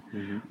 minutes in.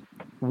 Mm-hmm.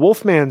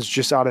 Wolfman's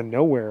just out of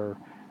nowhere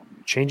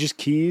changes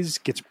keys,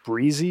 gets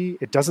breezy.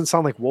 It doesn't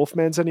sound like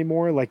Wolfman's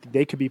anymore. Like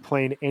they could be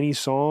playing any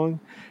song.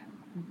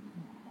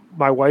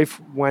 My wife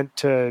went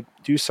to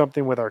do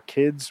something with our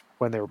kids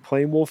when they were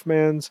playing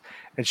Wolfman's,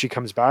 and she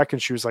comes back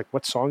and she was like,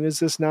 what song is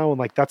this now? And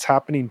like, that's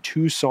happening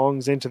 2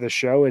 songs into the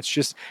show.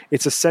 It's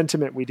a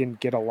sentiment we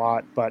didn't get a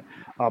lot, but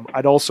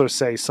I'd also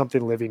say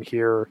Something Living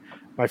Here.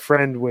 My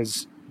friend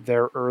was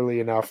there early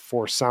enough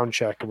for sound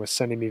check and was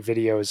sending me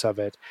videos of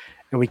it.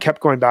 And we kept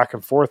going back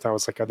and forth. I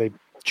was like, are they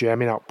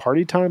jamming out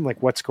party time?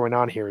 Like what's going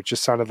on here? It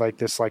just sounded like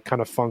this like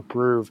kind of funk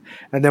groove.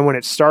 And then when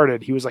it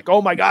started, he was like,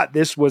 oh my God,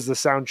 this was the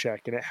sound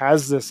check. And it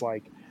has this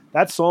like,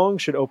 that song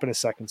should open a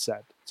second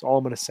set. That's all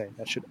I'm going to say.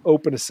 That should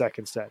open a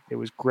second set. It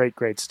was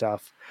great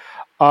stuff.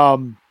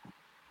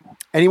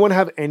 Anyone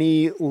have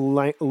any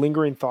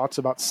lingering thoughts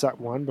about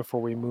set 1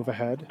 before we move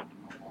ahead?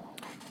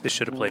 This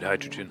should have played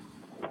Hydrogen.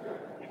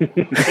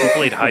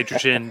 Played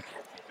Hydrogen.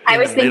 I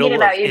was thinking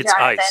about you,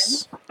 Jonathan.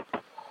 Ice.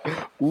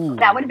 Ooh,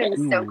 that would have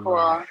been so cool.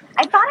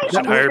 I thought I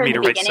should heard the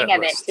beginning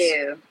of it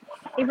too.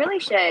 They really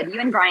should. You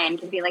and Brian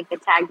could be like the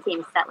tag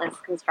team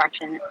setlist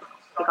construction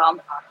people.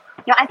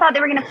 I thought they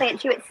were going to play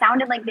it too. It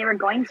sounded like they were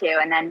going to,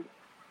 and then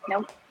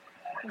nope.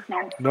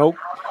 Nope.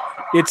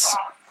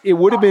 It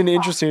would have been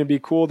interesting. It'd be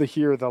cool to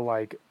hear the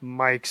like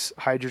Mike's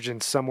Hydrogen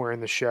somewhere in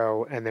the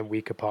show, and then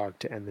Weekapog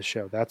to end the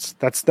show. That's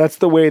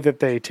the way that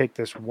they take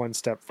this one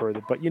step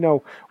further. But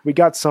we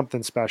got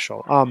something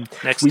special.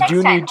 Next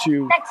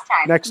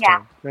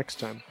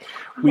time.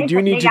 We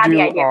do need to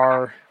do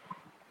our.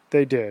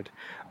 They did.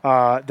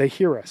 They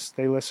hear us.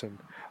 They listen.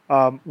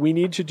 We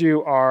need to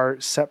do our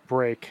set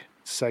break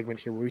segment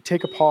here, where we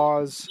take a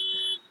pause.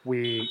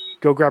 We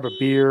go grab a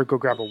beer, go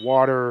grab a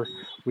water.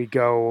 We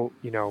go,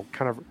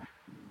 kind of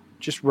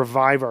just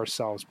revive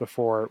ourselves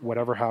before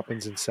whatever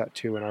happens in set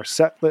 2. And our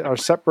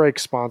set break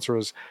sponsor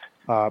is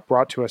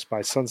brought to us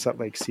by Sunset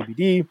Lake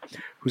CBD,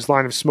 whose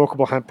line of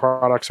smokable hemp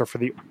products are for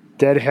the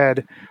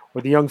deadhead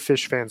or the young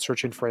fish fan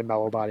searching for a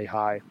mellow body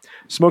high.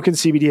 Smoking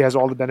CBD has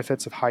all the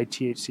benefits of high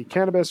THC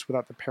cannabis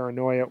without the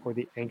paranoia or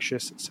the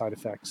anxious side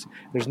effects.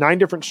 There's 9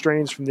 different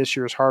strains from this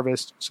year's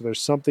harvest, so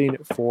there's something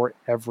for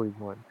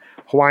everyone.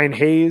 Hawaiian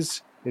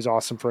Haze, is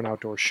awesome for an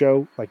outdoor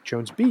show like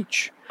Jones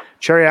Beach.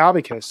 Cherry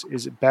albicus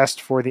is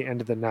best for the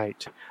end of the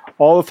night.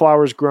 All the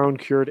flowers grown,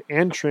 cured,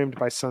 and trimmed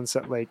by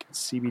Sunset Lake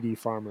CBD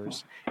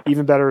farmers.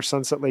 Even better,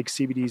 Sunset Lake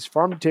CBD's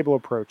farm-to-table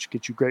approach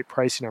gets you great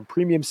pricing on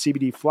premium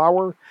CBD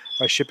flower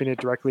by shipping it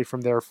directly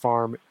from their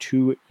farm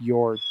to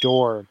your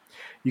door.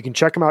 You can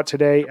check them out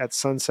today at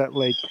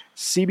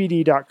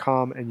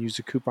sunsetlakecbd.com and use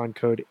the coupon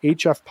code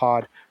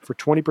HFPOD for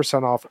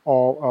 20% off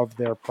all of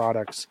their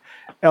products.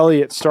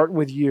 Elliot, starting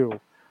with you.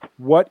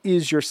 What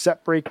is your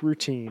set break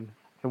routine,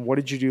 and what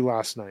did you do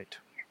last night?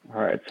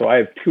 All right, so I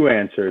have two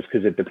answers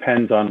because it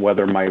depends on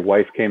whether my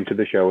wife came to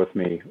the show with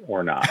me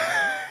or not.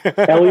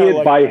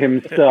 Elliot by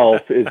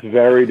himself is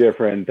very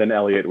different than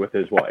Elliot with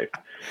his wife.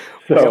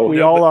 So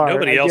we all are.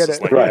 Nobody else is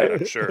like right.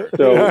 that, I'm sure.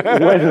 So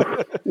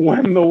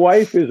when the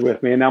wife is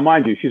with me, and now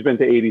mind you, she's been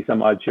to 80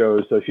 some odd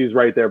shows, so she's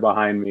right there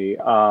behind me.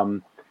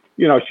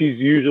 She's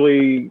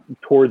usually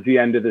towards the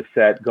end of the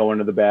set, going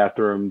to the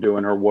bathroom,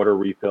 doing her water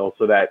refill,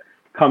 so that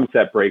come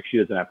set break, she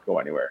doesn't have to go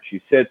anywhere.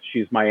 She sits,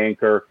 she's my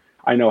anchor.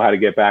 I know how to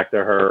get back to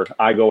her.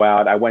 I go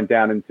out. I went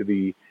down into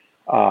the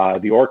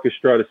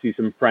orchestra to see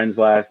some friends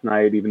last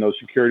night, even though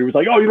security was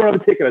like, "Oh, you don't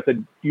have a ticket." I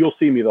said, "You'll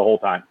see me the whole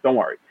time. Don't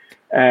worry."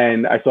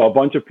 And I saw a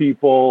bunch of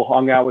people,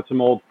 hung out with some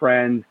old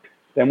friends,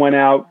 then went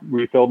out,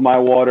 refilled my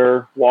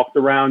water, walked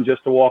around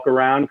just to walk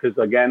around because,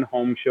 again,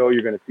 home show,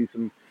 you're going to see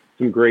some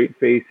great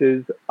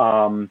faces.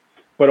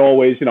 But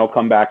always,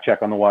 come back,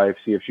 check on the wife,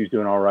 see if she's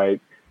doing all right.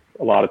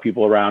 A lot of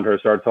people around her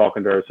started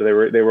talking to her, so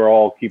they were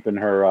all keeping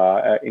her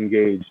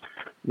engaged.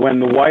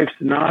 When the wife's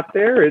not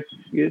there, it's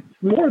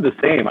more the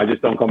same. I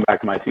just don't come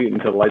back to my seat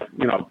until lights,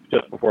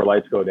 just before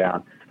lights go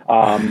down.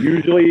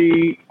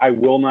 Usually, I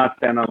will not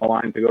stand on the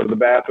line to go to the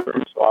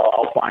bathroom, so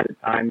I'll find a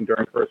time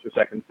during first or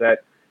second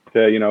set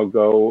to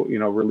go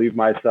relieve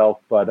myself.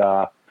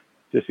 But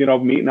just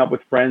meeting up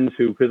with friends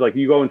because like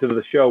you go into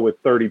the show with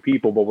 30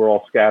 people, but we're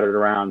all scattered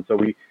around, so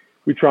we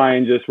try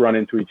and just run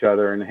into each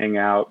other and hang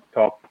out,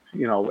 talk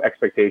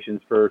expectations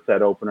for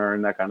set opener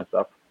and that kind of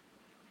stuff.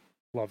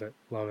 Love it.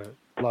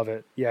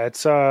 Yeah,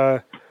 it's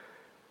a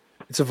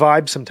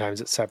vibe sometimes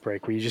at set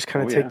break where you just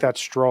kind of take that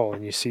stroll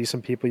and you see some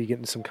people, you get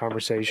into some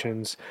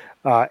conversations.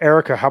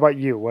 Erica, how about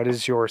you? What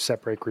is your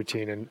set break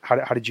routine and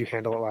how did you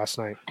handle it last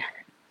night?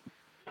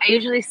 I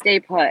usually stay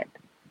put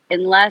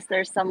unless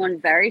there's someone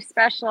very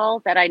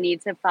special that I need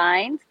to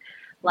find.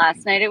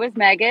 Last night it was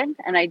Megan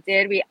and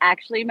we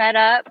actually met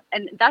up,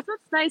 and that's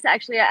what's nice.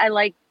 Actually, I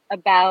like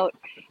about,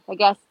 I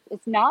guess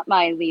it's not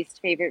my least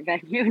favorite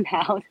venue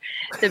now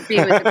to be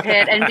with the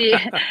pit and be,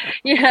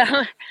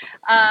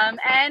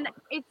 and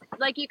it's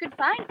like you could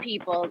find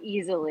people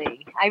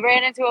easily. I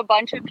ran into a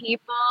bunch of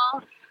people,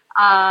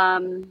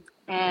 unless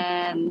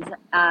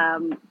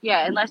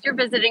you're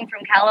visiting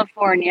from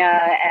California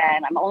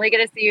and I'm only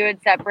going to see you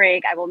at set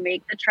break, I will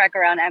make the trek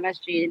around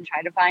MSG and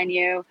try to find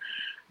you.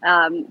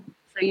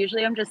 So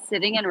usually I'm just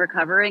sitting and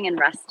recovering and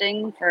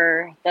resting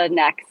for the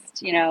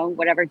next,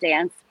 whatever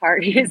dance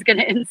party is going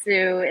to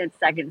ensue in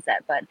second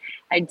set. But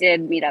I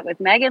did meet up with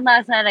Megan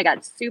last night. I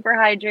got super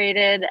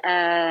hydrated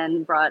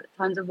and brought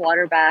tons of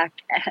water back.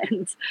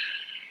 And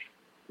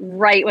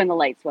right when the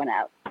lights went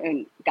out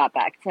and got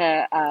back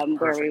to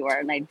where we were.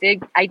 And I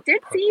did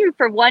see you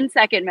for 1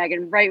 second,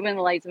 Megan, right when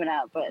the lights went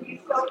out. But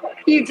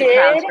you the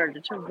crowd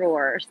started to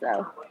roar.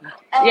 So,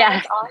 yeah.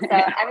 That's awesome.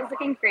 I was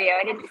looking for you.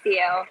 I didn't see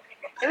you.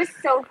 It was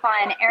so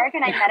fun. Eric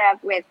and I met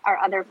up with our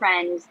other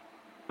friend,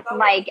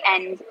 Mike,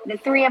 and the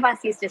three of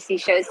us used to see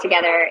shows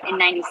together in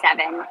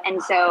 97. And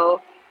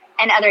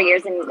other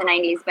years in the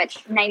 90s, but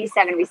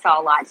 97 we saw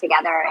a lot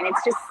together. And it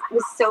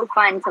was so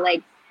fun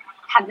to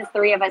have the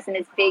three of us in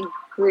this big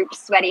group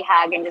sweaty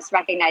hug and just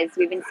recognize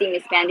we've been seeing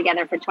this band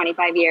together for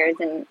 25 years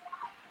and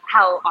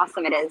how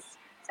awesome it is.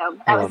 So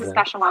that was a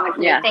special one with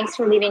me. Yeah. Thanks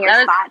for leaving your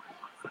spot.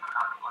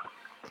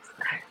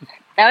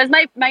 That was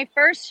my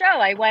first show.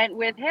 I went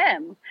with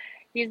him.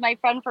 He's my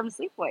friend from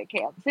Sleepaway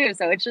Camp too.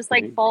 So it's just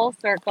full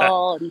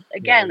circle. And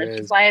again, that's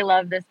just why I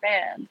love this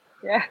band.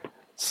 Yeah.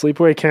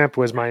 Sleepaway Camp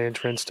was my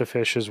entrance to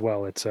Fish as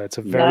well. It's a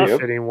very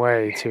fitting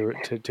way to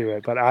do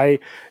it. But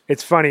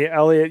it's funny,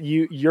 Elliot.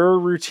 Your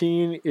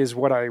routine is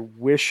what I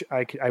wish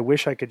I could. I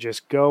wish I could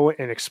just go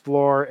and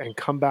explore and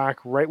come back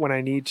right when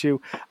I need to.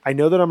 I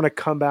know that I'm going to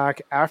come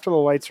back after the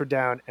lights are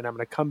down, and I'm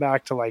going to come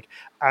back to I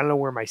don't know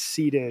where my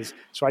seat is.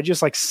 So I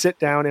just sit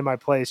down in my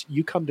place.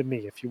 You come to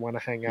me if you want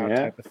to hang out,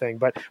 type of thing.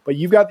 But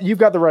you've got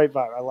the right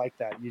vibe. I like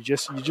that. You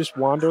just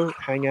wander,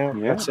 hang out.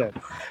 Yeah. That's it.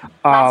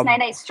 Last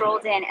night I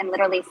strolled in and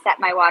literally set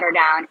my water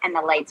down and the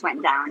lights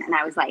went down and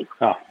I was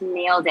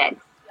nailed it.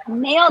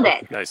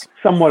 Nice.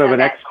 Somewhat of an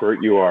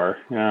expert you are.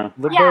 Yeah.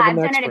 I've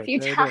done it a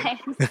few times.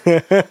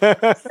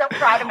 So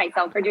proud of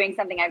myself for doing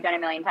something I've done a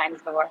million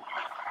times before.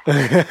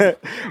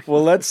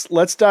 Well,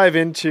 let's dive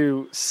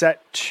into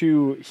set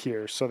 2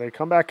 here. So they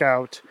come back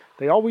out.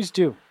 They always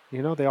do.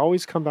 They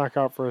always come back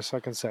out for a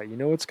second set. You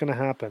know what's going to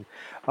happen.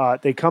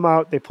 They come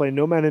out, they play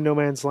No Man in No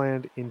Man's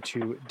Land,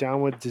 into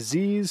Down with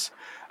Disease,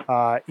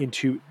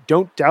 into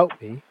Don't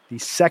Doubt Me, the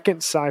second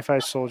Sci-Fi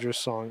Soldier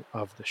song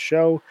of the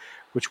show,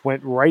 which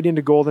went right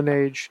into Golden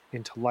Age,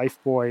 into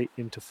Lifeboy,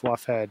 into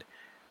Fluffhead.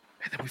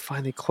 And then we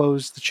finally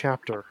closed the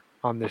chapter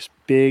on this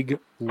big,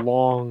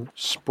 long,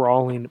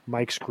 sprawling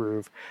Mike's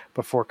Groove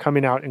before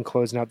coming out and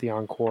closing out the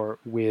encore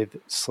with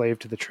Slave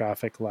to the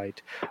Traffic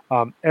Light.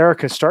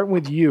 Erica, starting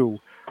with you,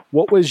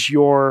 what was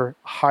your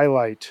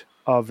highlight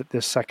of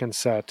the second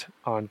set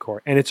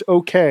encore? And it's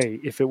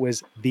okay if it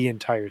was the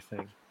entire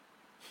thing.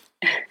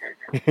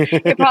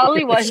 It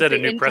probably was Set a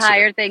the new entire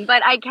precedent. thing,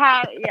 but I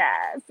can't.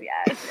 Yes.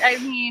 I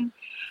mean,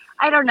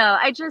 I don't know.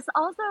 I just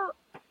also,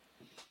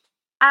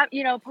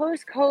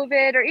 post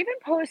COVID or even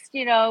post,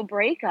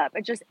 breakup,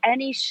 it's just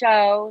any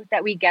show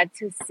that we get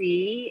to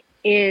see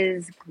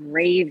is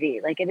gravy.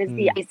 Like it is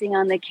the icing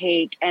on the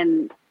cake.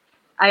 And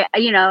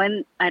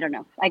and I don't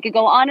know, I could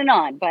go on and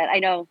on, but I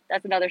know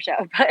that's another show.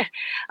 But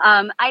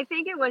I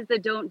think it was the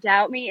Don't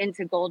Doubt Me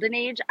into Golden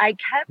Age. I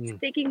kept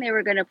thinking they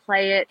were going to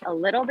play it a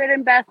little bit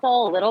in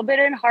Bethel, a little bit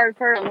in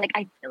Hartford. I'm like,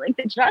 I feel like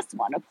they just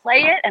want to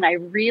play it. And I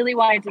really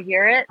wanted to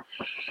hear it.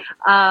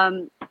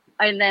 And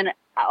then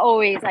I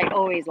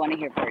always want to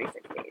hear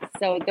 46 Days.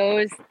 So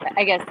those,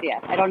 I guess,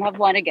 I don't have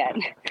one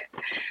again.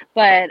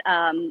 But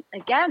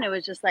again, it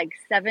was just like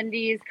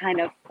 70s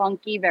kind of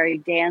funky, very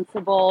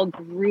danceable,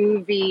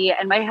 groovy.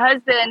 And my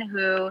husband,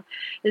 who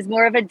is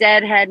more of a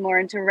deadhead, more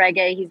into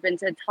reggae, he's been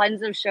to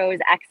tons of shows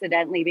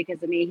accidentally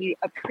because of me. He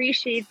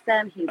appreciates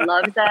them. He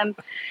loves them.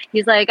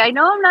 He's like, I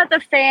know I'm not the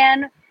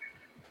fan,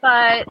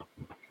 but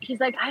he's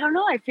like, I don't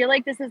know. I feel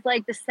like this is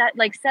like the set,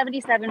 like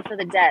 77 for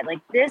the Dead. Like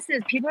this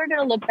is, people are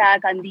going to look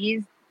back on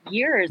these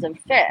years of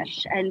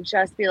Fish and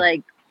just be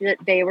like,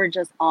 they were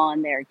just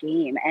on their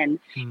game. And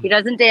he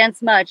doesn't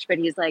dance much, but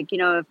he's like,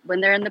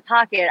 when they're in the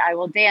pocket, I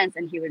will dance.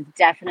 And he was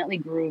definitely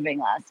grooving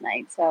last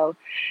night. So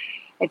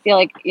I feel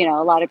like,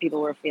 a lot of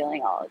people were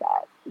feeling all of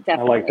that.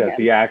 Definitely I like that. him.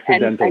 The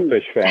accidental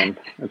Fish fan.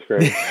 That's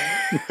great.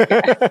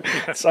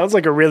 Sounds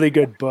like a really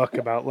good book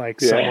about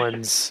like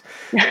someone's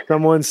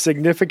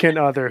significant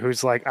other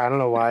who's like, I don't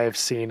know why I've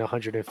seen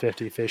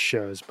 150 Fish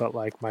shows, but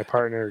like my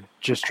partner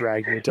just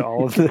dragged me to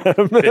all of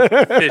them.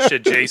 Fish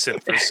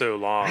adjacent for so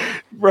long.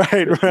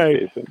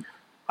 Right.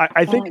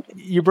 I think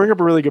you bring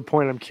up a really good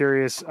point. I'm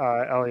curious,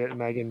 Elliot and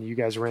Megan, you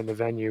guys were in the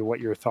venue, what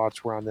your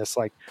thoughts were on this.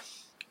 Like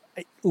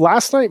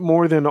last night,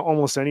 more than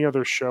almost any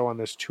other show on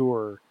this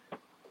tour,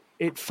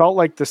 it felt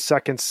like the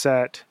second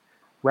set,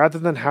 rather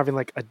than having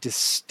like a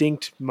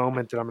distinct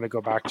moment that I'm going to go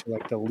back to,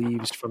 like the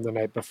Leaves from the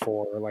night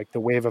before, or like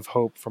the Wave of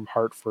Hope from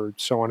Hartford,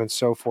 so on and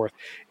so forth.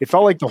 It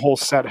felt like the whole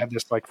set had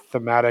this like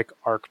thematic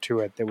arc to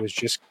it that was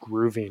just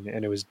grooving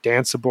and it was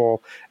danceable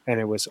and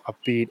it was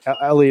upbeat.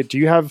 Elliot, do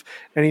you have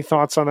any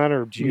thoughts on that,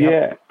 or do you?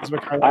 Yeah,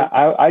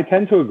 I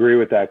tend to agree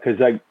with that because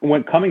like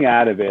when coming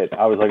out of it,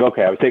 I was like,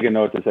 okay, I was taking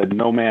notes. I said,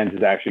 No Man's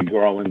is actually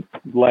growing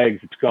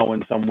legs. It's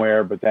going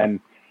somewhere, but then.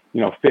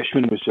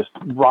 Fishman was just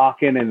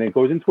rocking, and it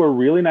goes into a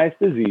really nice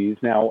disease.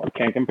 Now, I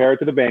can't compare it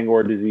to the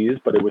Bangor disease,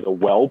 but it was a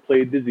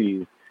well-played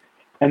disease.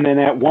 And then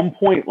at one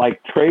point,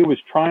 like, Trey was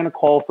trying to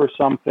call for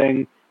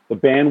something. The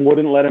band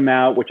wouldn't let him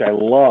out, which I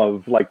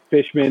love. Like,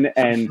 Fishman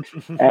and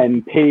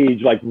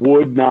Page, like,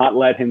 would not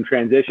let him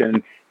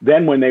transition.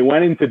 Then when they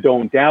went into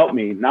Don't Doubt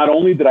Me, not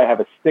only did I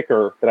have a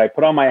sticker that I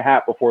put on my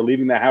hat before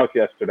leaving the house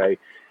yesterday,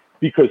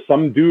 because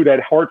some dude at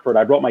Hartford,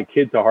 I brought my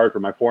kid to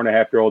Hartford, my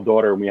 4.5-year-old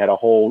daughter, and we had a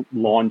whole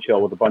lawn chill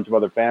with a bunch of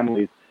other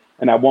families.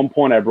 And at one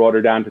point, I brought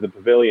her down to the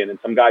pavilion, and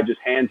some guy just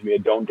hands me a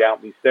Don't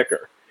Doubt Me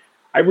sticker.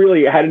 I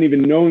really hadn't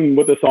even known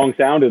what the song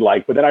sounded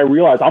like, but then I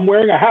realized I'm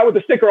wearing a hat with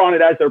a sticker on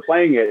it as they're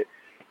playing it.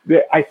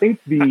 I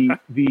think they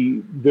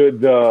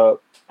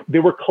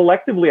were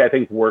collectively, I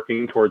think,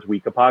 working towards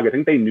Weekapaug. I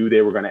think they knew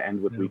they were going to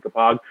end with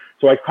Weekapaug.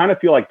 So I kind of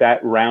feel like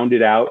that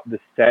rounded out the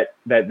set,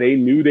 that they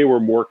knew they were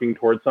working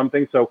towards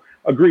something. So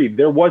agreed.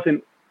 There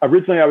wasn't,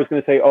 originally I was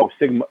going to say,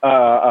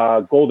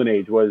 Golden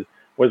Age was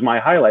my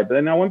highlight. But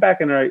then I went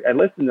back and I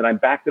listened and I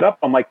backed it up.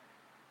 I'm like,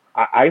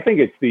 I think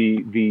it's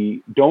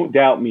the Don't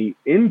Doubt Me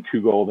into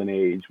Golden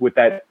Age with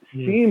that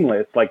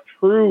seamless, like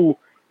true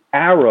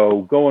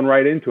arrow going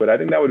right into it. I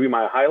think that would be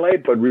my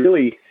highlight. But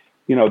really,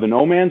 the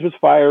No Man's was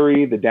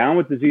fiery. The Down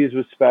with Disease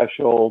was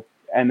special.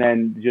 And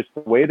then just the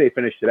way they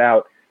finished it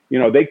out,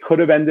 they could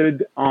have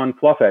ended on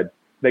Fluffhead.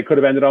 They could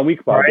have ended on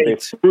Weekapaug. Right. They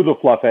threw the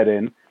Fluffhead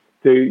in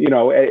to,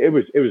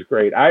 it was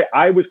great.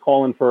 I was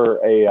calling for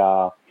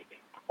a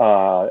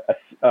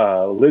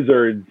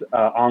Lizards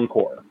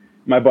encore.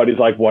 My buddy's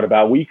like, what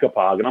about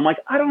Weekapaug? And I'm like,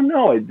 I don't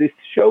know. This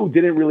show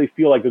didn't really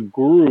feel like a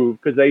groove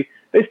because they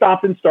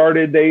stopped and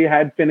started. They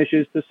had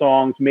finishes to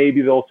songs.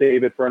 Maybe they'll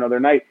save it for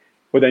another night.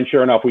 But then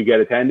sure enough, we get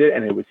attended,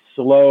 and it was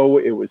slow.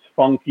 It was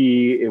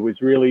funky. It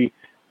was really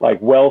like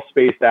well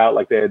spaced out,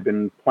 like they had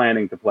been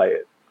planning to play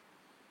it.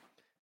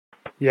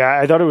 Yeah,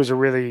 I thought it was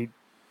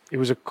it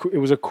was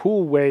a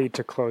cool way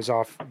to close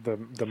off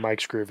the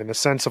Mike's Groove in the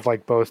sense of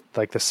like both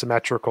like the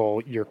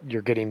symmetrical.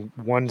 You're getting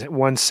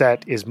one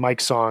set is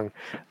Mike's song,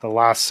 the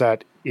last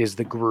set is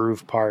the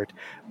groove part,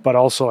 but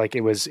also like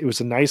it was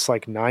a nice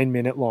like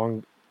 9-minute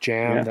long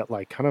jam that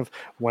like kind of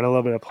went a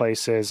little bit of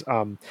places.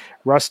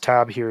 Russ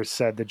Tab here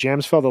said the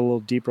jams felt a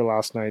little deeper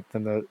last night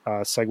than the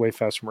Segway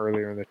Fest from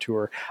earlier in the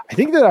tour. I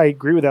think that I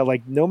agree with that.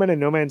 Like No Man and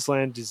No Man's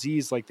Land,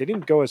 Disease, like they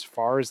didn't go as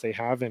far as they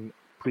have in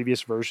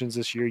previous versions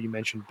this year. You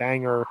mentioned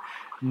Banger.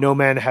 No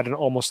Man had an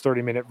almost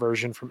 30-minute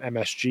version from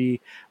MSG,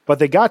 but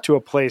they got to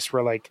a place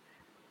where like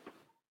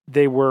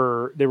they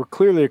were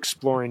clearly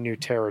exploring new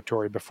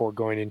territory before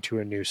going into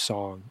a new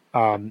song.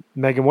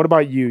 Megan, what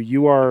about you?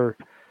 You are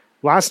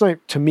last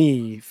night to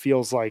me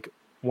feels like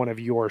one of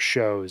your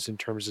shows in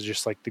terms of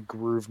just like the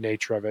groove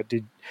nature of it.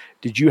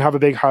 Did you have a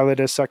big highlight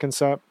as second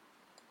set?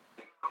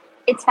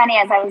 It's funny,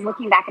 as I was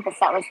looking back at the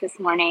set list this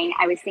morning,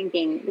 I was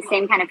thinking the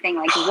same kind of thing,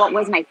 like what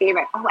was my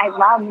favorite? Oh, I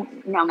love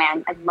No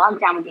Man. I love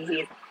Down with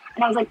Disease.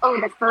 And I was like, oh,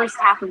 the first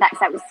half of that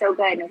set was so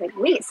good. And I was like,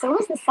 wait, so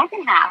was the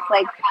second half.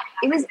 Like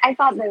I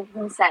thought the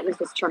whole set was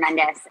just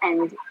tremendous.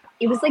 And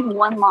it was like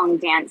one long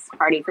dance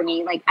party for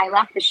me. Like I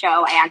left the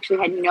show, I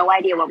actually had no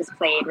idea what was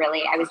played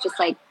really. I was just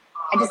like,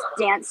 I just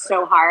danced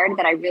so hard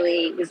that I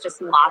really was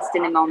just lost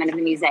in the moment of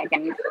the music.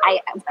 And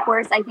of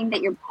course, I think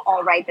that you're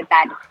all right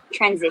that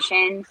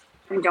transition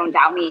from Don't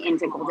Doubt Me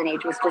into Golden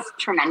Age was just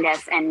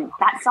tremendous. And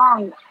that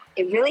song,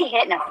 it really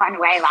hit in a fun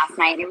way last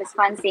night. It was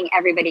fun seeing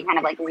everybody kind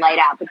of like light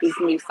up with these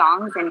new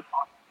songs. And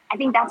I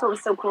think that's what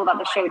was so cool about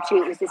the show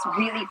too. It was this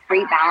really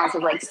great balance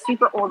of like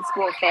super old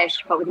school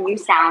Fish, but with new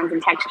sounds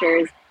and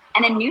textures,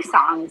 and then new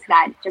songs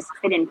that just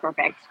fit in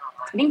perfect.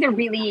 I think they're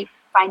really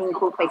finding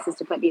cool places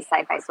to put these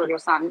Sci-Fi Soldier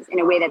songs in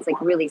a way that's like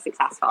really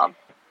successful.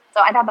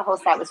 So I thought the whole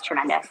set was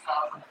tremendous.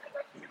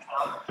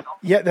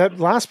 Yeah, that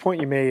last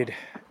point you made,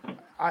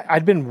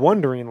 I'd been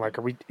wondering, like,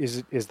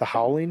 is the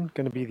Howling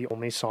going to be the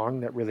only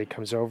song that really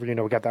comes over? You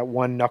know, we got that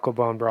one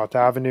Knucklebone Broth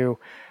Avenue.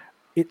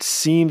 It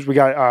seems we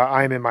got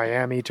I'm in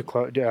Miami to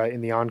close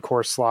in the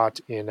encore slot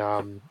in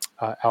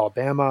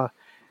Alabama.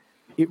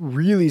 It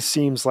really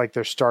seems like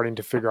they're starting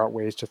to figure out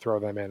ways to throw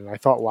them in. And I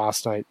thought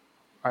last night,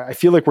 I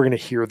feel like we're going to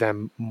hear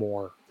them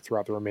more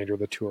throughout the remainder of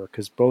the tour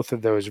because both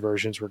of those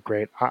versions were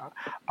great.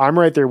 I'm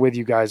right there with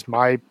you guys.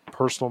 My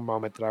personal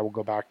moment that I will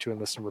go back to and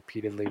listen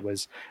repeatedly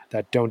was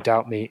that Don't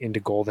Doubt Me into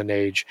Golden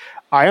Age.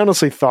 I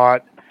honestly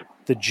thought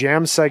the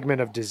jam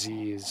segment of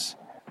Disease,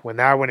 when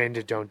that went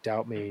into Don't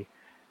Doubt Me,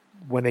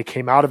 when they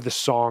came out of the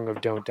song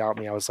of Don't Doubt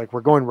Me, I was like,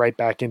 we're going right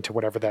back into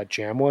whatever that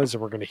jam was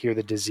and we're going to hear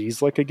the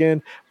Disease lick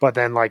again. But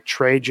then like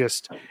Trey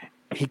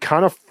he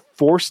kind of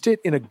forced it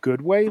in a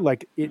good way.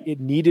 Like it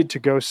needed to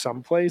go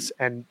someplace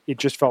and it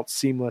just felt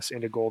seamless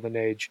into Golden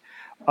Age.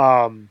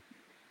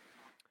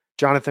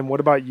 Jonathan, what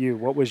about you?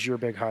 What was your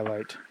big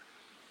highlight?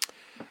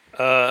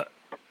 I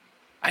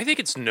think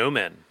it's No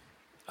Man.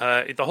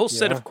 The whole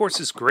set, of course,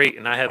 is great,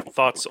 and I have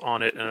thoughts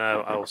on it, and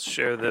I'll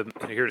share them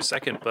here in a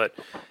second, but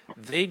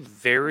they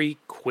very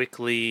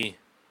quickly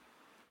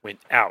went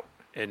out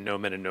in No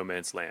Man and No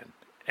Man's Land.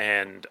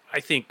 And I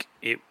think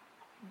it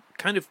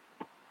kind of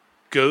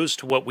goes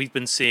to what we've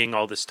been seeing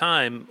all this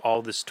time,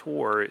 all this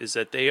tour, is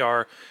that they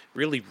are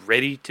really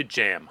ready to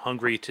jam,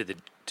 hungry to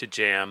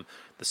jam.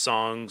 The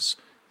songs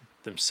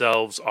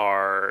themselves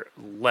are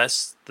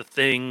less the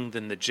thing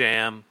than the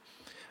jam.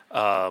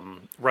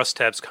 Russ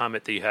Tab's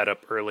comment that you had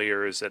up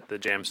earlier is that the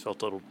jams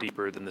felt a little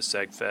deeper than the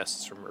Seg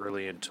Fests from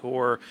early in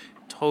tour.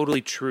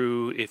 Totally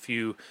true. If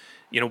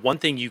one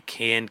thing you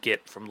can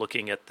get from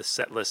looking at the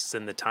set lists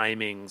and the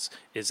timings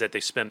is that they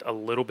spend a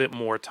little bit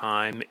more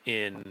time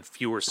in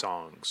fewer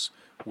songs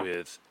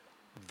with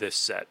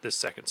this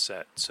second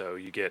set. So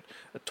you get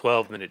a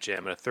 12-minute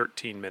jam and a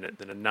 13-minute,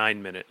 then a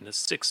 9-minute and a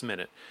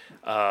 6-minute.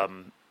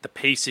 The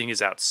pacing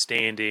is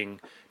outstanding.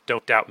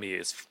 Don't Doubt Me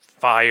is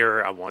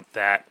fire. I want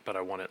that, but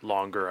I want it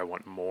longer. I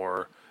want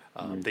more.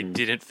 They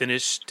didn't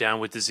finish Down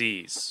with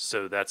Disease.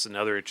 So that's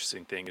another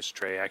interesting thing is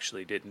Trey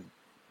actually didn't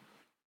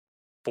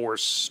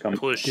push.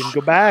 Didn't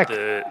go back.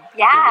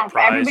 For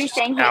everybody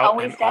saying he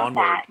always does onward.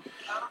 That.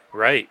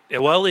 Right.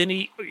 Well, and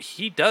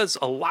he does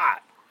a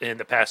lot in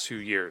the past few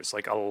years,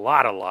 like a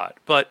lot,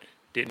 but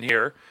didn't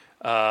hear.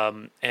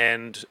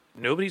 And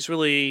nobody's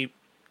really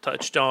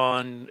touched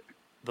on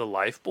the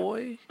Life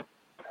Boy.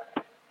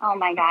 Oh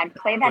my God!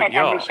 Play that at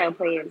every show,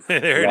 please.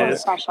 There it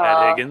is. Special.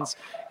 At Higgins,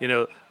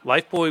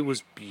 Life Boy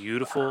was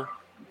beautiful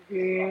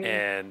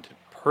and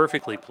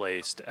perfectly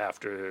placed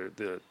after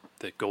the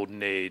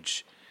Golden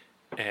Age,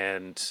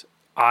 and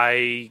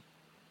I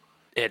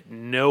had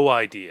no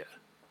idea.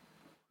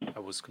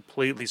 I was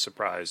completely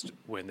surprised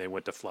when they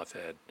went to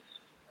Fluffhead.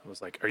 I was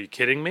like, "Are you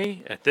kidding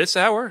me at this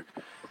hour?"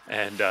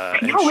 And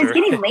it was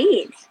getting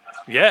late.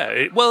 Yeah,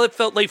 it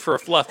felt late for a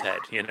Fluffhead.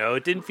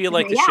 It didn't feel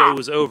like the show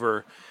was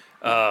over.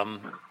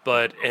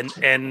 But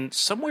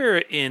somewhere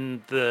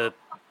in the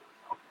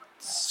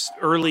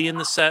early in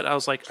the set, I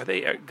was like, are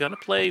they gonna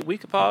play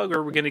Weekapog, or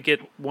are we gonna get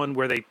one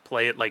where they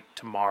play it like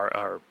tomorrow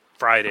or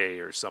Friday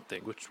or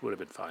something, which would have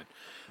been fine.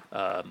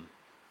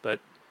 But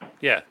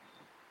yeah,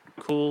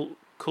 cool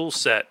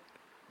set.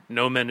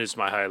 No Men is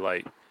my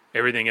highlight.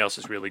 Everything else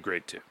is really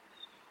great too.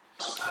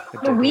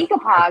 The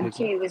Weekapog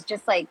too was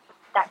just like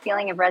that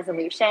feeling of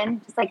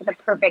resolution, just like the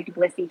perfect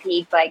blissy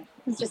peak. Like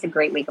it was just a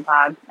great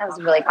Weekapog. That was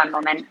a really fun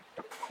moment.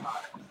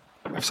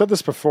 I've said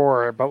this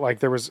before, but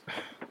like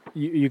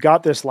you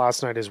got this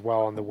last night as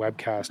well on the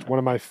webcast. One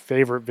of my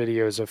favorite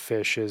videos of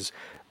Fish is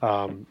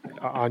on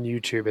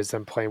YouTube is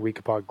them playing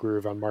Weekapaug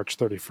Groove on March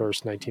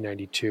 31st,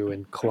 1992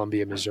 in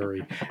Columbia,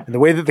 Missouri. And the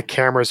way that the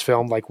camera is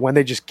filmed, like when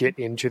they just get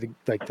into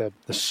the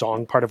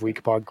song part of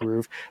Weekapaug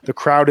Groove, the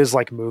crowd is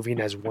like moving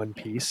as one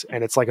piece.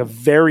 And it's like a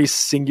very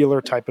singular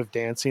type of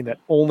dancing that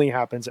only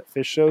happens at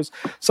Fish shows.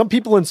 Some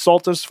people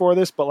insult us for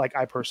this, but like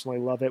I personally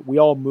love it. We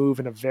all move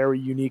in a very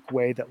unique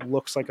way that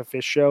looks like a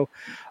Fish show.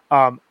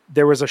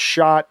 There was a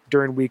shot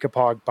during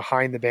Weekapaug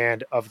behind the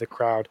band of the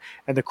crowd,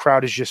 and the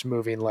crowd is just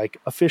moving like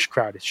a Fish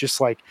crowd. It's just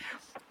like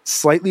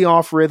slightly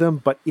off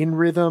rhythm, but in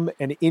rhythm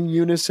and in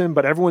unison,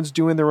 but everyone's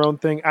doing their own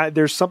thing.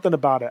 There's something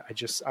about it.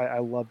 I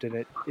loved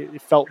it.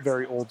 It felt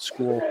very old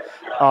school.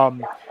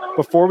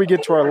 Before we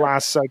get to our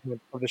last segment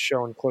of the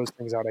show and close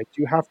things out, I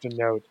do have to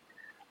note,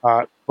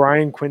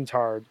 Brian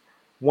Quintard,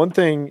 one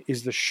thing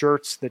is the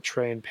shirts that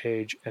Trey and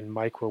Paige and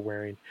Mike were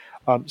wearing.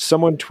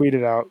 Someone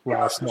tweeted out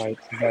last night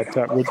that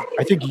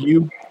I think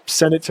you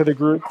sent it to the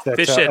group that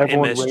Fish at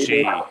everyone MSG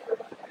rated.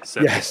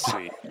 sent Yes. this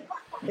tweet.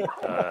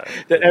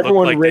 That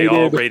everyone like rated. They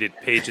all rated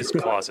Paige's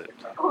closet.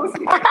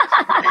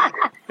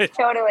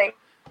 Totally.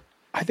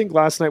 I think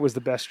last night was the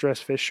best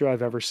dressed Fish show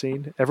I've ever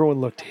seen. Everyone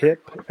looked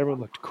hip.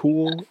 Everyone looked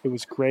cool. It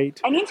was great.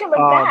 I need to look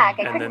back.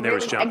 and then there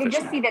was I could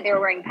just see that they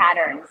were wearing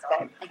patterns,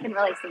 but I couldn't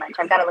really see much.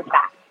 I've got to look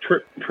back.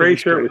 Trey's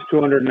shirt was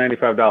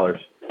 $295.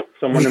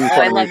 Someone in I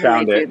front of love me when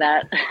found they do it.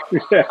 that.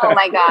 Oh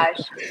my gosh.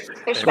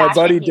 Fish My fashion,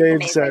 buddy he's Dave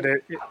amazing. said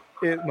it.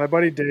 My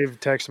buddy Dave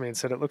texted me and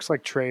said it looks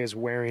like Trey is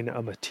wearing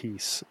a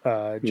Matisse.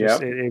 Yep.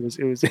 It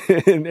was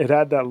it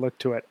had that look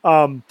to it.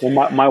 Well,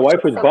 my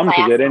wife was So bummed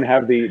because classy. they didn't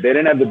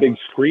have the big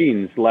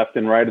screens left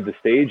and right of the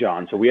stage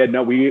on, so we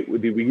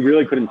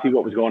really couldn't see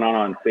what was going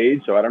on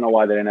stage. So I don't know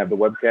why they didn't have the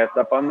webcast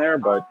up on there,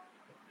 but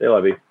they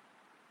love you.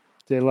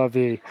 De La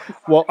Vie.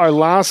 Well, our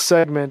last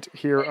segment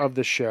here of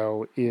the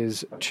show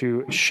is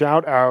to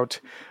shout out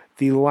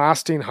the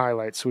lasting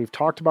highlights. So we've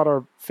talked about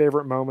our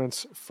favorite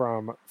moments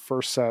from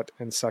first set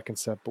and second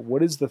set, but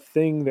what is the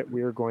thing that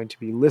we are going to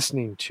be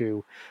listening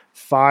to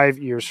 5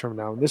 years from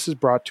now? And this is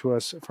brought to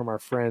us from our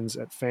friends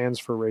at Fans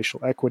for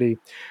Racial Equity,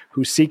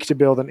 who seek to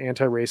build an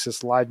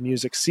anti-racist live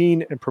music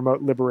scene and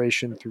promote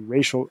liberation through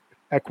racial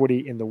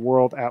equity in the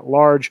world at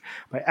large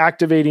by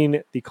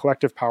activating the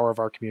collective power of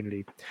our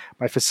community,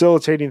 by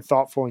facilitating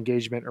thoughtful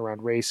engagement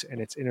around race and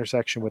its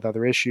intersection with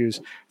other issues.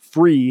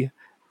 Free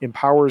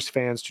empowers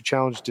fans to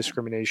challenge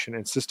discrimination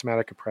and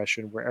systematic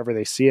oppression wherever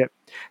they see it.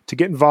 To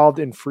get involved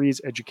in Free's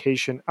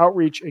education,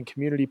 outreach, and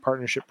community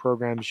partnership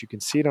programs, you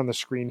can see it on the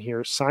screen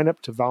here. Sign up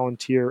to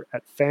volunteer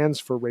at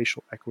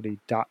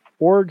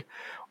fansforracialequity.org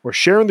or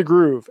share in the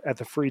groove at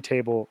the Free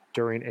table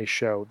during a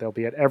show. They'll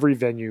be at every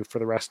venue for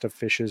the rest of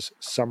Fish's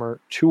summer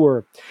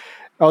tour.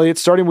 Elliot,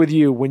 starting with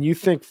you, when you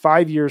think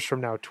 5 years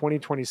from now,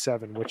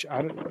 2027, which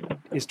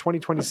is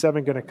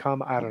 2027 going to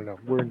come? I don't know.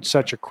 We're in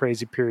such a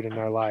crazy period in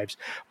our lives.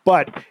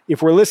 But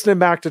if we're listening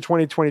back to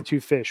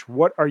 2022 Fish,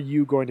 what are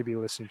you going to be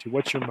listening to?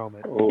 What's your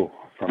moment? Oh,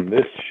 from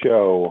this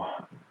show,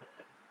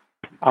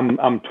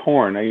 I'm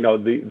torn. You know,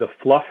 the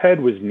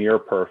Fluffhead was near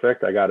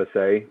perfect, I got to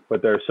say,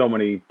 but there are so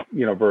many,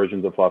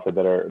 versions of Fluffhead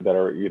that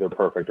are either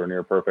perfect or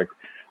near perfect.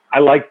 I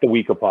like the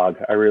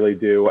Weekapaug. I really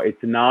do.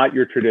 It's not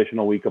your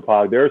traditional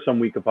Weekapaug. There are some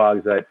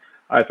Weekapogs that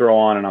I throw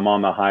on and I'm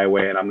on the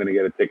highway and I'm going to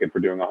get a ticket for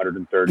doing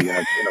 130 in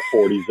a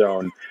 40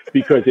 zone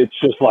because it's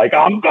just like,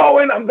 I'm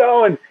going.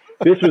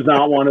 This was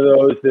not one of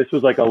those. This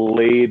was like a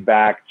laid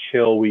back,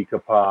 chill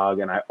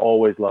Weekapaug. And I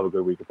always love a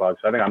good Weekapaug.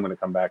 So I think I'm going to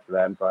come back to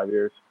that in 5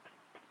 years.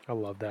 I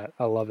love that.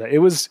 It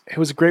was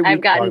a great I've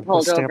Weekapaug. gotten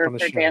pulled Stamp over on the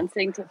for show.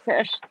 dancing to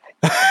Fish.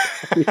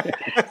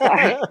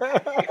 Sorry.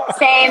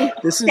 Same.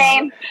 This is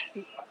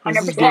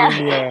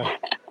 100%.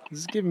 This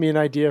is giving me an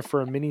idea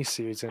for a mini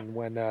season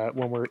when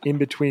we're in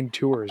between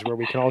tours where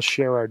we can all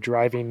share our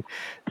driving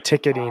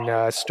ticketing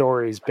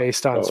stories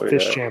based on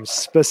Fish Jams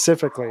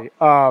specifically.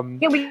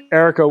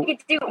 Erica, We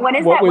could do, what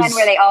is that one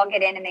where they all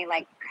get in and they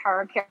like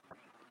car?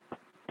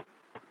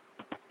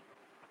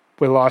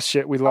 We lost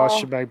you.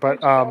 Meg.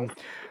 But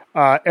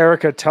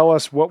Erica, tell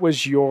us what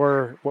was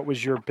your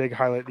big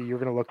highlight that you're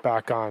going to look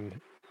back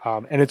on?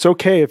 And it's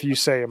okay if you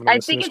say I'm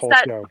going to listen to this whole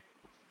show.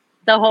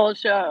 The whole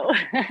show.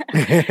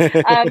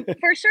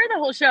 For sure the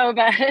whole show,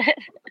 but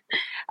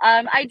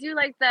I do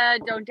like the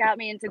Don't Doubt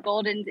Me into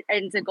Golden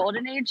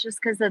Age just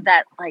because of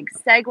that like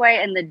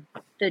segue and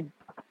the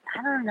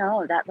I don't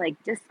know, that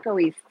like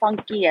disco-y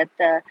funky at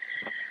that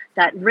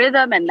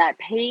rhythm and that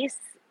pace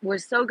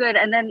was so good.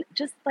 And then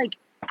just like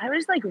I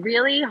was like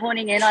really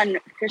honing in on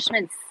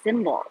Fishman's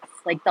cymbals.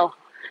 Like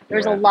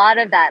there's a lot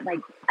of that. Like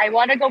I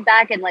want to go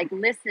back and like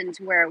listen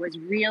to where it was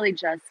really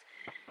just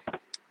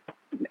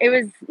it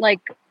was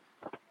like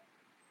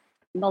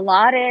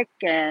melodic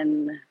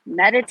and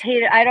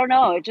meditative. I don't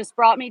know. It just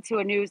brought me to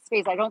a new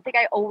space. I don't think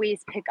I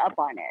always pick up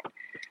on it.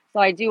 So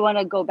I do want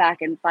to go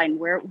back and find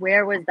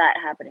where was that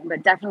happening.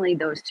 But definitely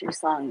those two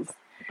songs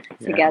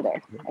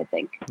together, I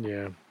think.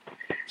 Yeah.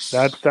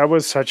 That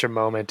was such a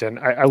moment. And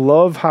I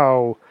love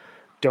how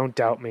Don't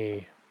Doubt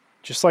Me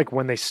just like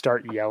when they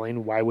start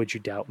yelling, "Why would you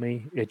doubt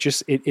me?"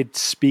 It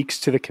speaks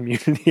to the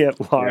community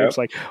at large. Yep.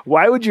 Like,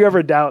 why would you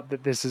ever doubt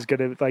that this is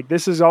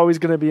this is always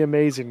gonna be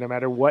amazing, no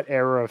matter what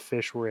era of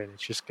Fish we're in.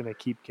 It's just gonna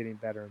keep getting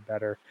better and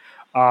better.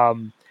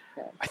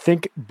 I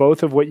think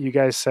both of what you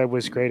guys said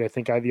was great. I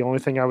think the only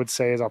thing I would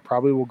say is I'll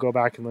probably will go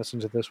back and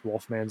listen to this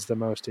Wolfman's the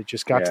most. It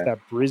just got to that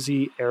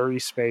brizzy, airy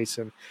space,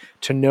 and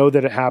to know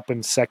that it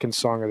happened second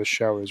song of the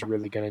show is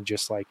really going to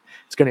just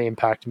it's going to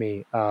impact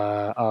me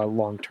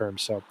long term.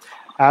 So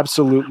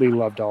absolutely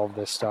loved all of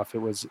this stuff. It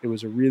was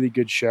a really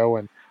good show,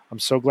 and I'm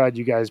so glad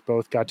you guys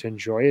both got to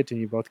enjoy it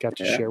and you both got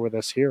to share with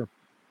us here.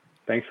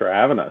 Thanks for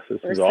having us. This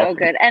is so awesome.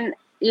 Good. And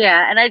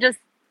I just,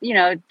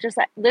 just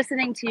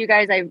listening to you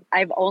guys,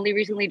 I've only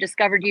recently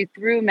discovered you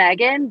through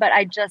Megan, but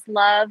I just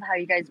love how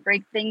you guys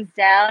break things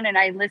down, and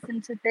I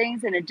listen to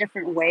things in a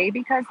different way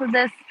because of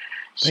this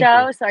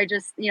show. So I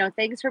just,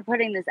 thanks for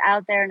putting this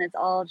out there, and it's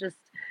all just,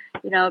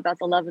 about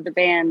the love of the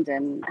band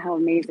and how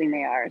amazing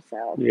they are.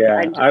 So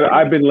yeah,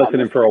 I've been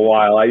listening for a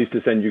while. I used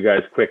to send you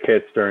guys quick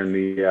hits during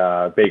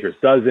the Baker's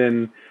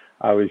Dozen.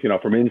 I was,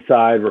 from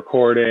inside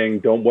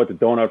recording, what the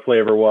donut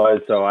flavor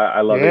was. So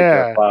I love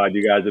it. Pod.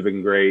 You guys have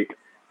been great.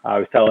 I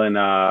was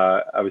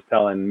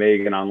telling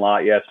Megan on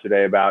Lot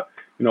yesterday about,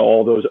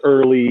 all those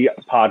early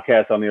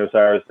podcasts on the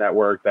Osiris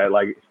Network that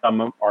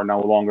some are no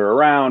longer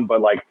around,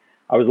 but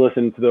I was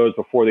listening to those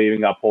before they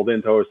even got pulled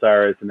into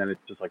Osiris, and then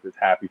it's just this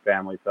happy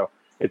family. So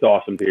it's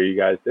awesome to hear you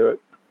guys do it.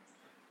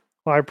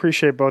 Well, I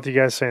appreciate both of you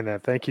guys saying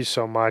that. Thank you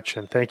so much.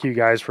 And thank you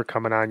guys for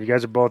coming on. You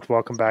guys are both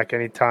welcome back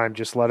anytime.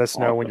 Just let us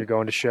know when you're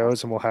going to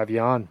shows and we'll have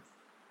you on.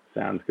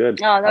 Sounds good.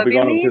 Oh, I'll be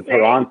going to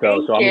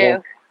Toronto.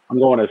 I'm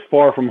going as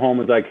far from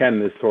home as I can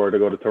this tour to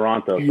go to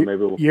Toronto. So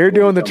maybe you're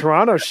doing the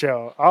Toronto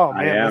show. Oh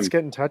man, let's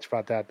get in touch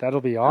about that.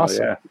 That'll be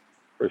awesome. Oh, yeah,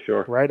 for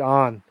sure. Right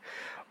on.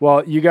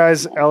 Well, you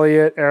guys,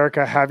 Elliot,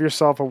 Erica, have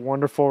yourself a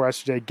wonderful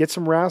rest of the day. Get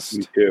some rest.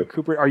 You too.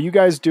 Cooper, are you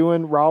guys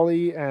doing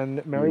Raleigh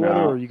and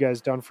Merriweather, or are you guys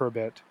done for a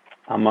bit?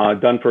 I'm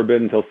done for a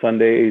bit until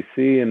Sunday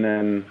AC, and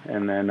then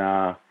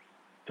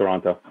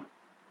Toronto.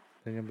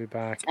 Then you'll be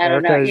back. I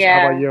don't Erica, know.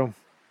 How about you?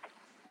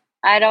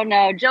 I don't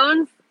know.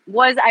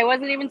 I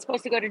wasn't even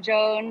supposed to go to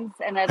Jones,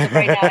 and as of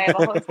right now, I have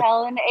a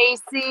hotel in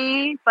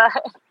AC. But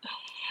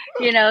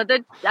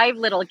I have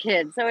little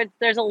kids, so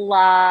there's a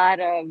lot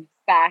of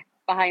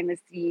behind the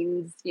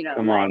scenes.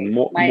 Come on,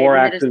 more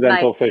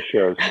accidental fish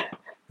shows.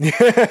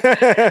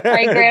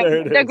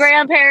 The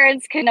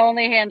grandparents can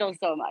only handle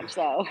so much,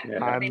 so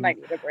they might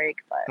need a break.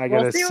 But I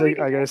got a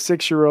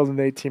 6-year-old and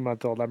an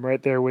 18-month-old. I'm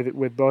right there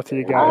with both of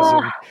you guys,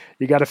 and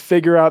you got to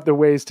figure out the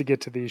ways to get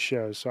to these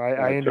shows. So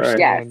I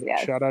understand.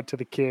 Yes. Shout out to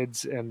the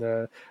kids and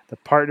the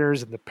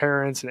partners and the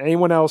parents and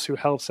anyone else who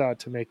helps out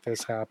to make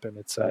this happen.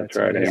 It's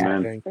right,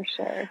 amen. Thing. For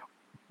sure.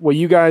 Well,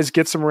 you guys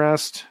get some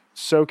rest.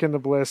 Soak in the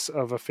bliss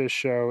of a fish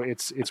show.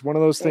 It's one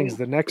of those things.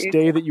 The next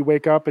day that you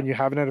wake up and you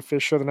haven't had a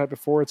fish show the night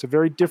before, it's a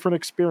very different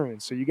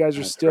experience. So you guys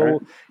are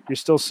you're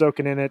still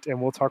soaking in it,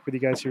 and we'll talk with you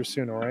guys here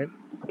soon. All right.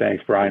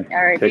 Thanks, Brian.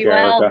 All right. Take care,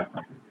 Erica.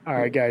 All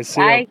right, guys. See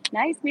Bye.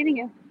 ya. Nice meeting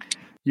you.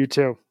 You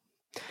too.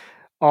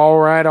 All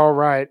right.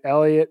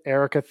 Elliot,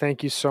 Erica,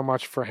 thank you so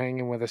much for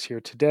hanging with us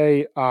here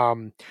today.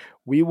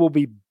 We will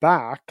be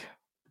back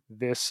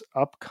this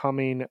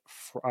upcoming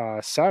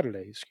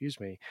Saturday.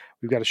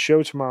 We've got a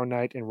show tomorrow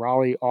night in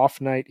Raleigh,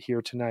 off night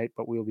here tonight,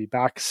 but we'll be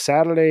back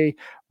Saturday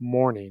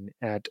morning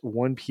at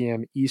 1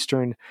 p.m.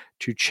 Eastern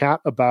to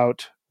chat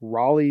about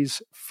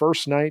Raleigh's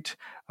first night.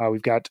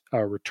 We've got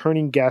a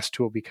returning guest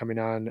who will be coming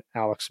on,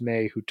 Alex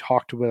May, who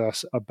talked with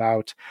us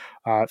about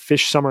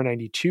Fish Summer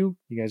 92.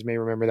 You guys may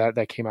remember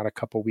that came out a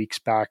couple weeks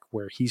back,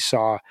 where he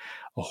saw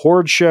a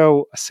Horde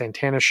show, a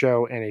Santana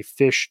show, and a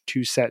Fish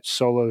 2-set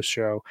solo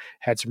show.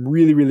 Had some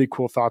really, really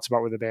cool thoughts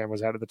about where the band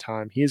was at the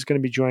time. He is going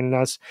to be joining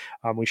us.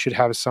 We should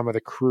have some of the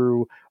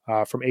crew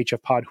from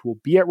HF Pod who will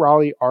be at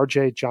Raleigh.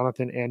 RJ,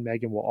 Jonathan, and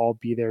Megan will all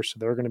be there, so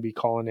they're going to be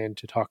calling in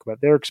to talk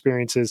about their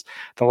experiences.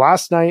 The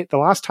last time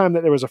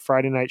that there was a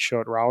Friday night show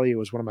at Raleigh, it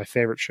was one of my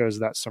favorite shows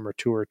of that summer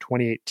tour,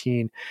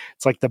 2018.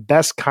 It's like the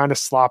best kind of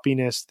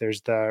sloppiness. There's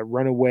the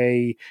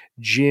Runaway,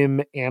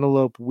 Jim,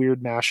 Antelope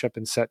weird mashup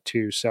in set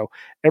 2. So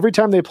every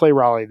time they play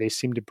Raleigh, they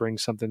seem to bring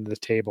something to the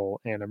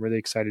table, and I'm really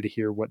excited to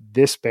hear what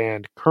this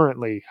band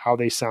currently, how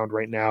they sound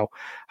right now,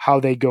 how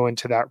they go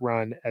into that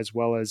run, as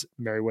well as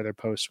Merriweather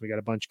Post. We got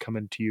a bunch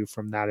coming to you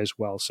from that as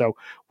well. So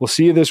we'll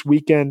see you this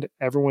weekend.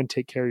 Everyone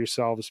take care of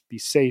yourselves. Be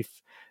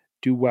safe,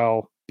 do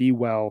well, be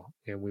well,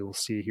 and we will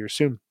see you here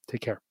soon.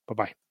 Take care.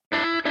 Bye-bye.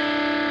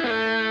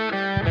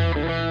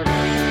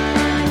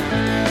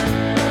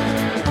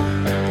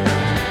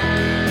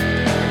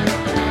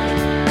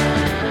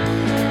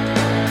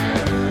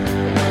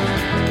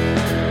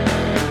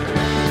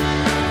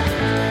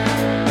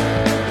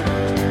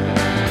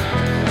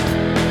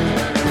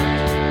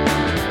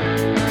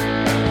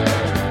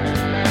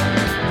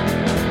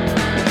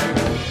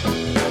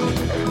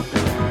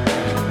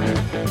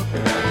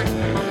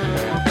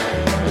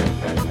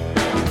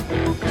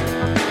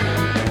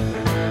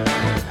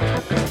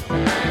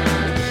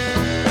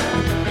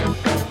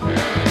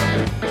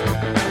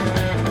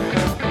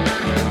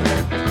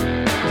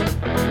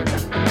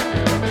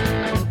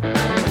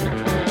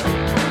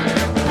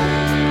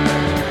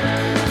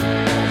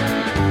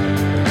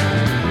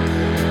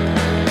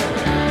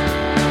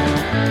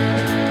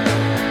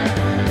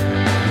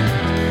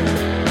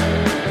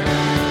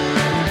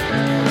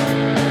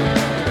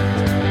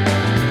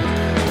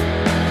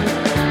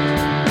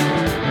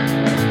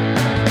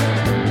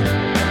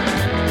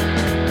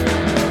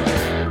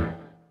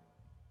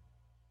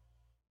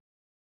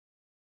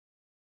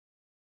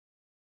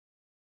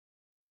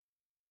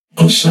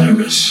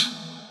 Osiris.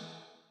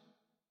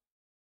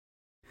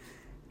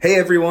 Hey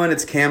everyone,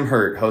 it's Cam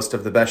Hurt, host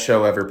of the Best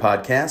Show Ever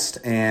podcast,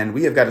 and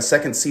we have got a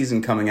second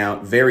season coming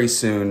out very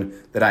soon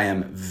that I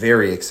am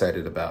very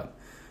excited about.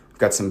 We've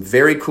got some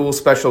very cool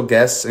special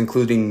guests,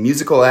 including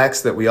musical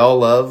acts that we all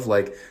love,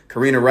 like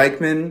Karina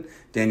Reichman,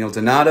 Daniel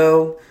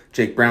Donato,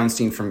 Jake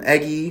Brownstein from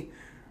Eggy,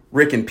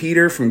 Rick and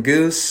Peter from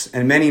Goose,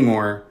 and many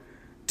more.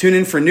 Tune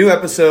in for new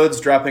episodes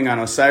dropping on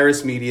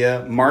Osiris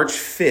Media March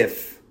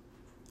 5th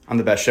on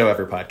the Best Show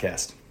Ever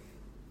podcast.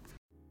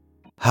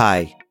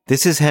 Hi,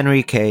 this is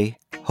Henry Kay,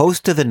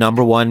 host of the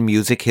 #1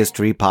 music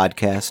history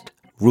podcast,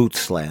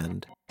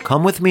 Rootsland.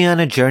 Come with me on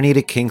a journey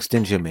to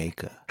Kingston,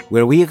 Jamaica,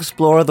 where we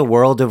explore the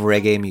world of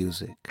reggae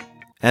music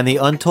and the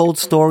untold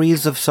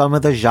stories of some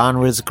of the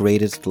genre's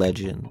greatest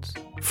legends.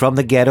 From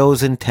the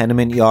ghettos and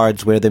tenement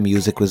yards where the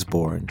music was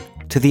born,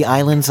 to the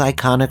island's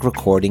iconic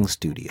recording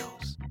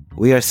studios.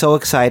 We are so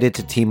excited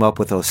to team up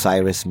with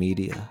Osiris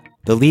Media,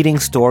 the leading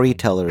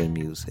storyteller in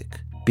music,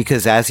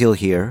 because as you'll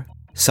hear,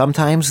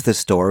 sometimes the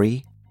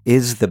story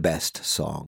is the best song.